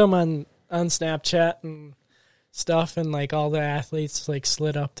posted them on Snapchat and stuff, and like all the athletes like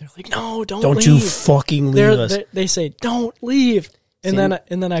slid up. They're like, "No, don't leave. You fucking leave us." They say, "Don't leave." And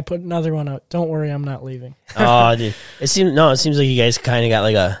then I put another one out. Don't worry, I'm not leaving. Oh, dude. It seems like you guys kind of got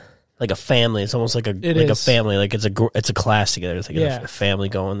like a family. It's almost like a family. Like it's a class together. It's like a family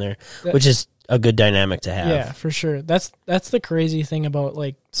going there, which is a good dynamic to have. Yeah, for sure. That's the crazy thing about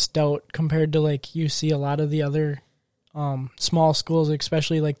like Stout compared to like you see a lot of the other small schools,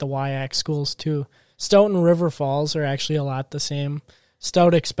 especially like the WIAC schools too. Stout and River Falls are actually a lot the same.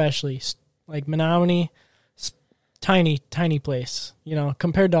 Stout especially, like Menominee, tiny place,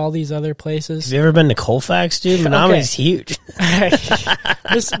 compared to all these other places. Have you ever been to Colfax, dude? Menominee's huge.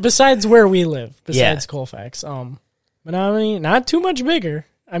 Besides where we live, Colfax. Menominee, not too much bigger.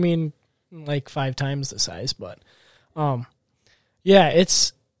 I mean, like 5 times the size, but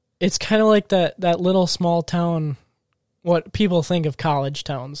it's kind of like that little small town, what people think of college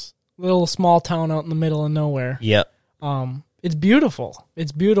towns. Little small town out in the middle of nowhere. Yep. It's beautiful.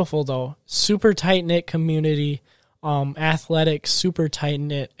 It's beautiful though. Super tight knit community. Athletic, super tight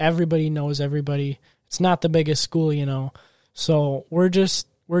knit. Everybody knows everybody. It's not the biggest school, So we're just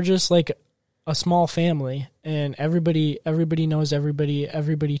like a small family, and everybody knows everybody.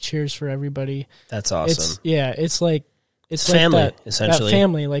 Everybody cheers for everybody. That's awesome. It's like family, that, essentially. That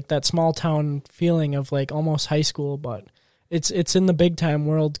family, like that small town feeling of like almost high school, but it's in the big time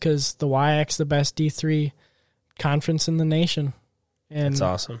world because the WIAC's the best D3 conference in the nation, and that's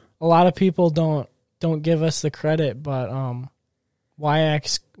awesome. A lot of people don't give us the credit, but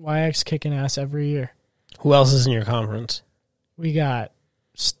WIAC's kicking ass every year. Who else is in your conference? We got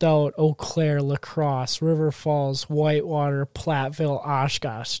Stout, Eau Claire, La Crosse, River Falls, Whitewater, Platteville,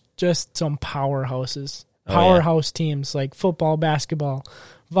 Oshkosh. Just some powerhouses. Powerhouse teams like football, basketball,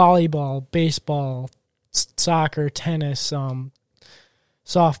 volleyball, baseball, soccer, tennis,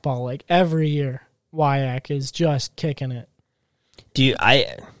 softball. Like every year, WIAC is just kicking it.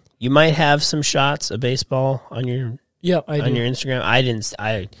 You might have some shots of baseball on your your Instagram.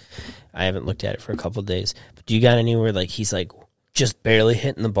 I haven't looked at it for a couple of days. But do you got anywhere like he's like just barely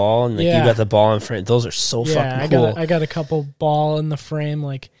hitting the ball and like you got the ball in front? Those are so fucking cool. I got a couple ball in the frame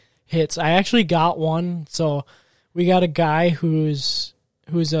like hits. I actually got one. So we got a guy who's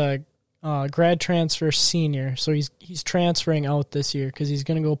a grad transfer senior. So he's transferring out this year because he's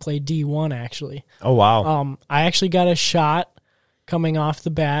gonna go play D1 actually. Oh wow. I actually got a shot coming off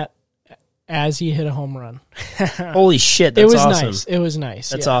the bat as he hit a home run. Holy shit, that's awesome. Nice. It was nice.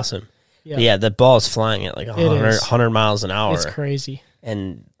 That's awesome. Yeah, the ball is flying at like 100 miles an hour. It's crazy.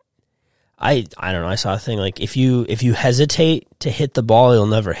 And I don't know, I saw a thing like if you hesitate to hit the ball, you'll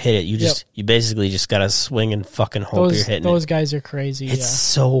never hit it. You basically just gotta swing and fucking hope you're hitting it. Those guys are crazy. It's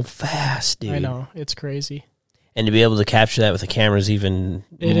so fast, dude. I know, it's crazy. And to be able to capture that with the camera is even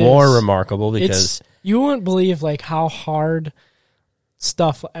more remarkable because you wouldn't believe like how hard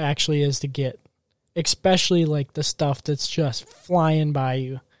stuff actually is to get, especially like the stuff that's just flying by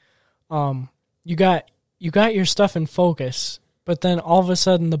you. You got your stuff in focus, but then all of a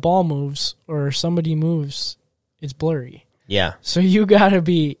sudden the ball moves or somebody moves, it's blurry. Yeah. So you gotta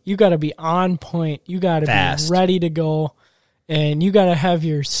be on point. You gotta be ready to go, and you gotta have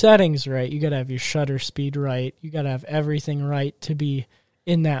your settings right. You gotta have your shutter speed right. You gotta have everything right to be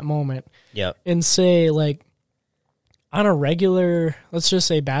in that moment. Yep. And say like, on a regular, let's just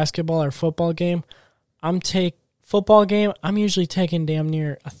say basketball or football game, I'm usually taking damn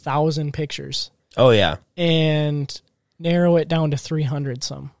near 1,000 pictures. Oh yeah. And narrow it down to 300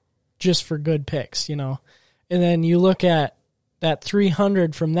 some, just for good pics, And then you look at that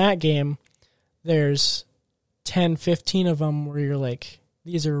 300 from that game, there's 10, 15 of them where you're like,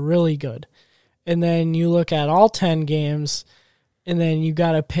 these are really good. And then you look at all 10 games, and then you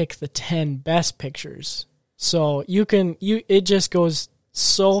got to pick the 10 best pictures. So it just goes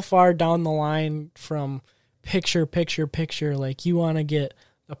so far down the line from picture. Like, you want to get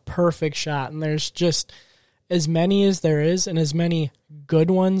the perfect shot. And there's just as many as there is, and as many good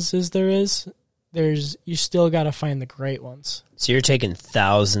ones as there is, you still got to find the great ones. So you're taking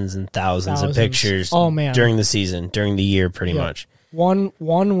thousands and thousands of pictures during the season, during the year, pretty much.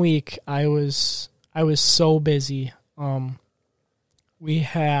 One week I was so busy. We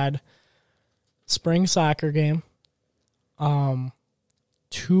had spring soccer game,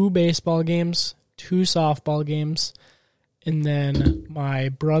 2 baseball games, 2 softball games, and then my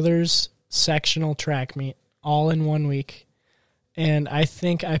brother's sectional track meet all in 1 week. And I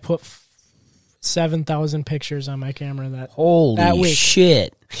think I put 7,000 pictures on my camera that week.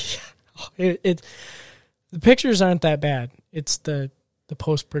 Shit. The pictures aren't that bad. It's the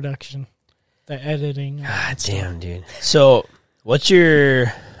post-production, the editing. God damn, dude. So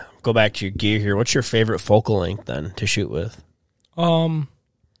go back to your gear here. What's your favorite focal length then to shoot with?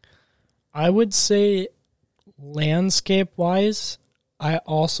 I would say landscape-wise, I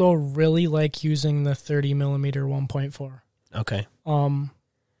also really like using the 30 millimeter 1.4. Okay.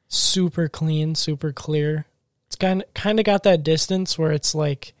 Super clean, super clear. It's kind of got that distance where it's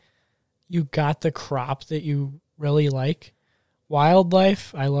like you got the crop that you really like.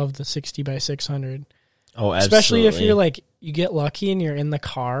 Wildlife, I love the 60 by 600. Oh, absolutely. Especially if you're like, you get lucky and you're in the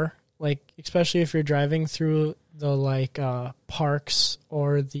car, like, especially if you're driving through the parks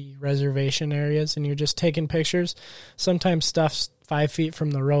or the reservation areas and you're just taking pictures. Sometimes stuff's 5 feet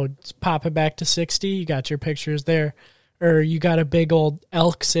from the road. Just pop it back to 60, you got your pictures there. Or you got a big old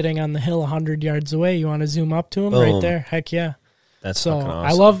elk sitting on the hill 100 yards away. You want to zoom up to him? Boom. Right there. Heck yeah. That's fucking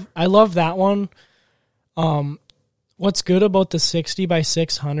awesome. I love that one. What's good about the 60 by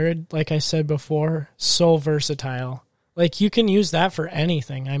 600, like I said before, so versatile. Like, you can use that for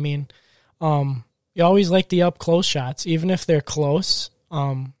anything. I mean, you always like the up close shots, even if they're close.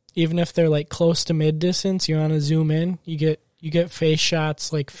 Even if they're like close to mid distance, you want to zoom in. You get face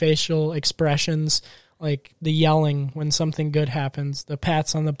shots, like facial expressions, like the yelling when something good happens, the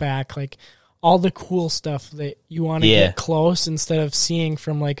pats on the back, like all the cool stuff that you want to get close instead of seeing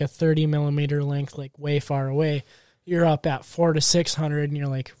from like a 30 millimeter length, like way far away. You're up at 400 to 600 and you're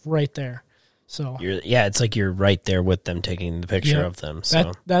like right there. So it's like you're right there with them taking the picture of them.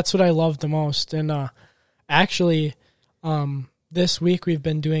 So that's what I love the most. And actually, this week we've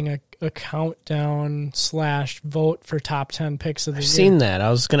been doing a countdown / vote for top 10 picks of the year. I've seen that. I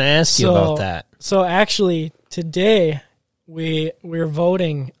was going to ask you about that. So actually, today we're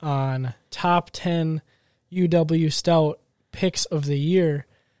voting on top 10 UW Stout picks of the year.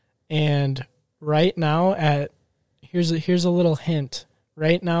 And right now here's a little hint.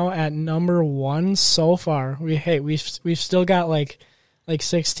 Right now at number 1 so far, we've still got like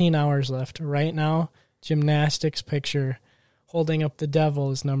 16 hours left. Right now, gymnastics picture holding up the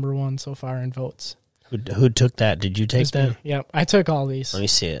devil is number 1 so far in votes. Who took that? Did you take that? Yep, I took all these. Let me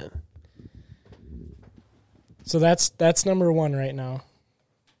see it. So that's number 1 right now.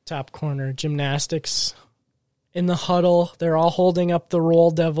 Top corner, gymnastics in the huddle. They're all holding up the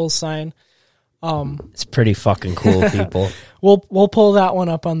Roll Devils sign. It's pretty fucking cool, people. We'll pull that one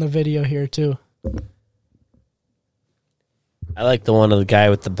up on the video here too. I like the one of the guy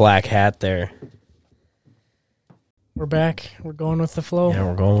with the black hat there. We're back. We're going with the flow. Yeah,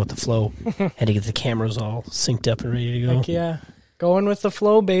 we're going with the flow. Had to get the cameras all synced up and ready to go. Heck yeah. Going with the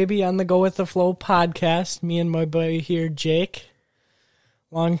flow, baby, on the Go With The Flow podcast. Me and my buddy here, Jake.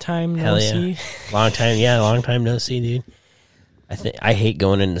 Long time no see. Long time no see, dude. I hate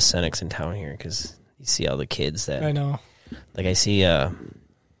going into Senex in town here because you see all the kids that... I know. Like, I see Luke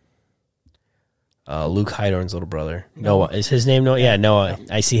Heidorn's little brother. Noah. Is his name Noah? Yeah, Noah.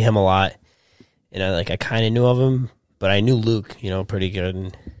 I see him a lot. And I kind of knew of him, but I knew Luke, pretty good.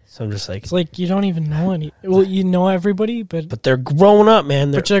 And so I'm just like... It's like you don't even know any... Well, you know everybody, but... But they're grown up,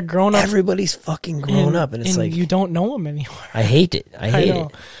 man. They're grown up. Everybody's fucking grown up. And it's like... you don't know them anymore. I hate it. I hate it.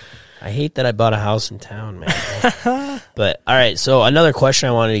 I hate that I bought a house in town, man. But, all right, so another question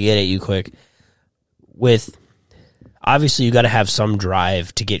I wanted to get at you quick. Obviously, you got to have some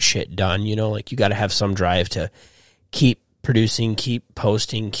drive to get shit done, Like, you got to have some drive to keep producing, keep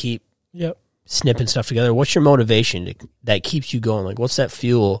posting, keep snipping stuff together. What's your motivation that keeps you going? Like, what's that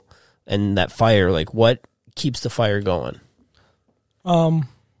fuel and that fire? Like, what keeps the fire going?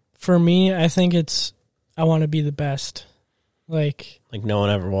 For me, I think I want to be the best. Like no one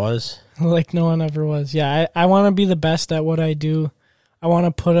ever was. Like no one ever was. Yeah, I want to be the best at what I do. I want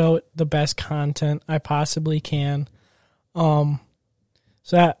to put out the best content I possibly can. So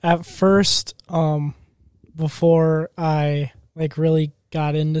at first, before I like really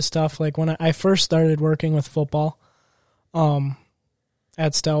got into stuff, like when I first started working with football,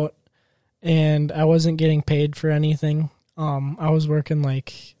 at Stout, and I wasn't getting paid for anything. I was working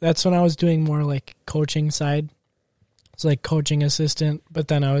that's when I was doing more like coaching side. It's like coaching assistant, but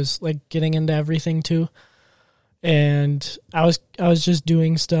then I was like getting into everything too. And I was just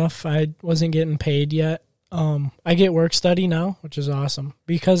doing stuff. I wasn't getting paid yet. I get work study now, which is awesome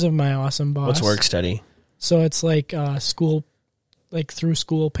because of my awesome boss. What's work study? So it's like school, like through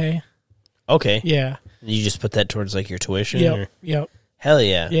school pay. Okay. Yeah. You just put that towards like your tuition? Yep. Yep. Hell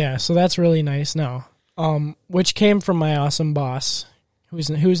yeah. Yeah. So that's really nice now. Which came from my awesome boss,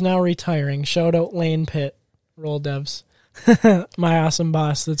 who's now retiring. Shout out Lane Pitt, Roll Devs. My awesome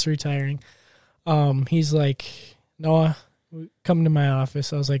boss that's retiring. He's like, Noah, come to my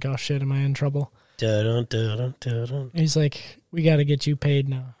office. I was like, oh shit, am I in trouble? He's like, we got to get you paid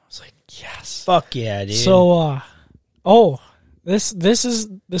now. I was like, yes. Fuck yeah, dude. So, this is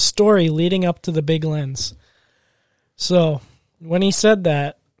the story leading up to the big lens. So when he said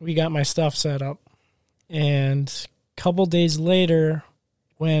that, we got my stuff set up, and a couple days later,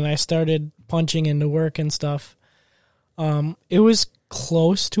 when I started punching into work and stuff, it was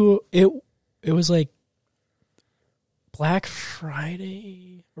close to it. It was like Black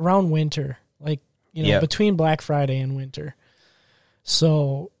Friday, around winter, like, between Black Friday and winter.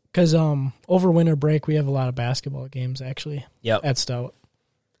 So, because over winter break we have a lot of basketball games actually. Yep. At Stout,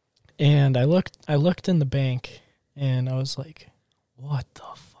 and I looked in the bank, and I was like, what the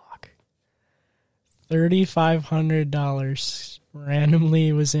fuck? $3,500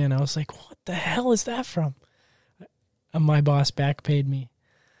 randomly was in. I was like, what the hell is that from? And my boss back paid me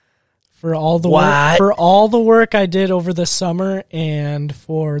for all the work I did over the summer and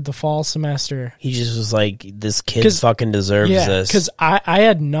for the fall semester. He just was like, this kid fucking deserves this. Because I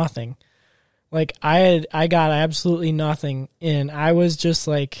had nothing. Like I got absolutely nothing, and I was just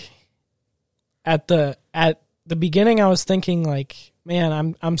like, at the beginning I was thinking like,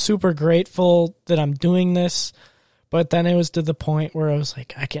 man, I'm super grateful that I'm doing this, but then it was to the point where I was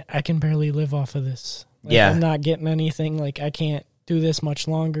like, I can barely live off of this. Like, I'm not getting anything. Like, I can't do this much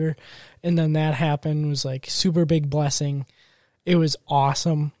longer. And then that happened. It was like super big blessing. It was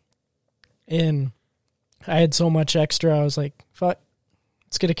awesome. And I had so much extra. I was like, fuck,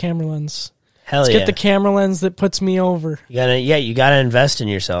 let's get a camera lens. Hell let's get the camera lens that puts me over. You gotta invest in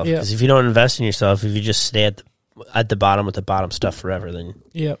yourself. Because if you don't invest in yourself, if you just stay at the bottom with the bottom stuff forever, then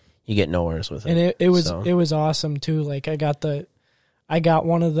you get nowheres with it. And it was awesome too. Like I got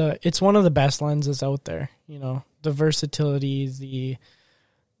one of the best lenses out there, the versatility,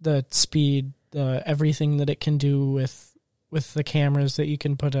 the speed, everything that it can do with the cameras that you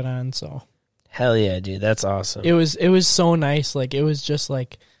can put it on. So hell yeah, dude. That's awesome. It was so nice. Like, it was just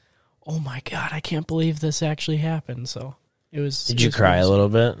like, oh my God, I can't believe this actually happened. So it was. Did you cry a little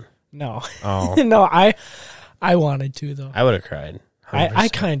bit? No. Oh. No, I wanted to though. I would have cried. I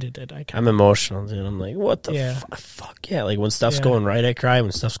kind of did. I'm emotional, dude. I'm like, what the fuck? Yeah, like when stuff's going right, I cry.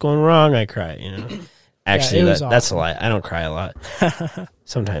 When stuff's going wrong, I cry, Actually, that's a lie. I don't cry a lot.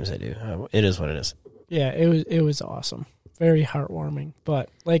 Sometimes I do. It is what it is. Yeah, it was awesome. Very heartwarming. But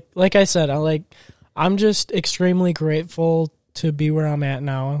like I said, I'm just extremely grateful to be where I'm at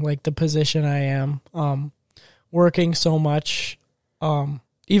now, like the position I am. Working so much.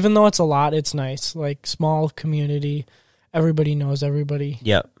 Even though it's a lot, it's nice. Like, small community. Everybody knows everybody.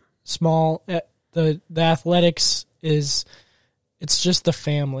 Yep. Small. The athletics it's just the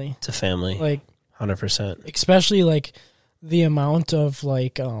family. It's a family. Like, 100%. Especially like the amount of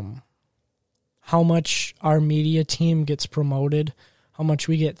like how much our media team gets promoted, how much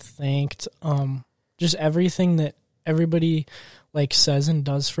we get thanked, just everything that everybody like says and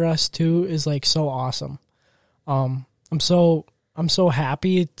does for us too is like so awesome. I'm so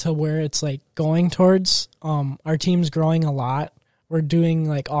happy to where it's like going towards. Our team's growing a lot. We're doing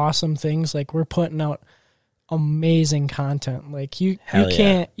like awesome things. Like, we're putting out amazing content. Like, you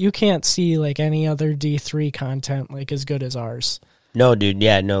can't see like any other D3 content like as good as ours. No, dude.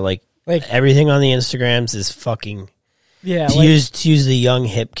 Yeah, no, like everything on the Instagrams is fucking. Yeah, to use the young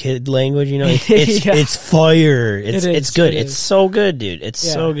hip kid language, it's fire. It's good. It's so good, dude. It's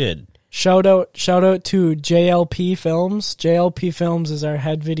so good. Shout out to JLP Films. JLP Films is our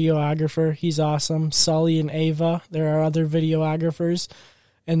head videographer. He's awesome. Sully and Ava, there are other videographers.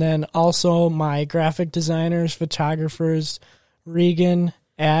 And then also my graphic designers, photographers, Regan,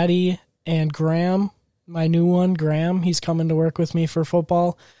 Addie, and Graham. my new one, Graham. He's coming to work with me for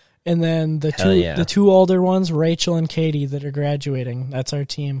football. And then the Hell two older ones, Rachel and Katie, that are graduating. That's our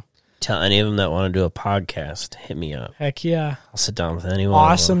team. Tell any of them that want to do a podcast, hit me up. Heck yeah. I'll sit down with anyone.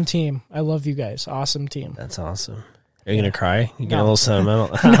 Awesome team. I love you guys. Awesome team. That's awesome. Are you going to cry? You get a little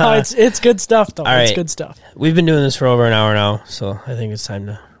sentimental? No, it's good stuff, though. All It's right. good stuff. We've been doing this for over an hour now, so I think it's time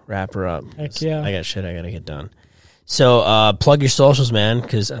to wrap her up. Heck yeah. I got shit I got to get done. So plug your socials, man,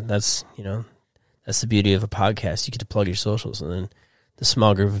 because that's the beauty of a podcast. You get to plug your socials, and then the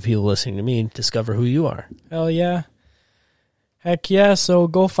small group of people listening to me discover who you are. Hell yeah. Heck yeah. So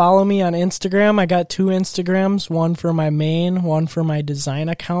go follow me on Instagram. I got 2 Instagrams, one for my main, one for my design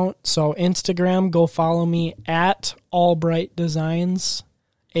account. So Instagram, go follow me at Albright Designs,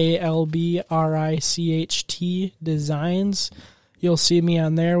 ALBRICHT Designs. You'll see me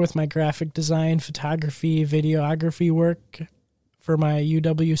on there with my graphic design, photography, videography work for my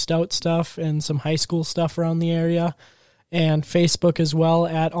UW Stout stuff and some high school stuff around the area. And Facebook as well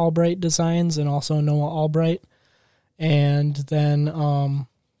at Albright Designs, and also Noah Albright. And then, the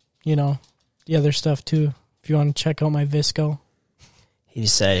other stuff too. If you want to check out my Visco. He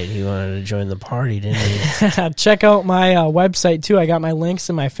decided he wanted to join the party, didn't he? Check out my website too. I got my links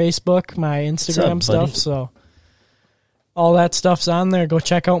in my Facebook, my Instagram stuff. So all that stuff's on there. Go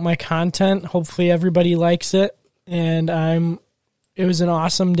check out my content. Hopefully everybody likes it. And it was an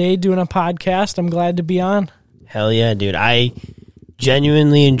awesome day doing a podcast. I'm glad to be on. Hell yeah, dude. I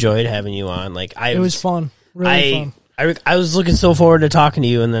genuinely enjoyed having you on. It was fun. Really fun. I was looking so forward to talking to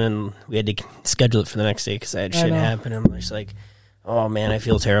you, and then we had to schedule it for the next day because I had shit happen. I'm just like, oh, man, I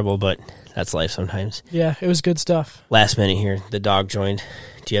feel terrible, but that's life sometimes. Yeah, it was good stuff. Last minute here, the dog joined.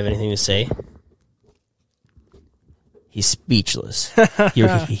 Do you have anything to say? He's speechless.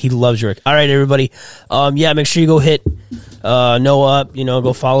 He loves your work. All right, everybody. Make sure you go hit Noah up.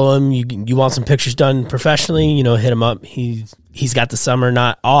 Go follow him. You want some pictures done professionally? Hit him up. He's got the summer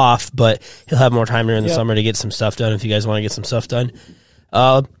not off, but he'll have more time during the summer to get some stuff done. If you guys want to get some stuff done,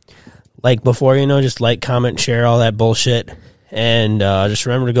 like before, just like, comment, share, all that bullshit, and just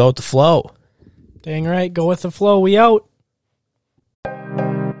remember to go with the flow. Dang right, go with the flow. We out.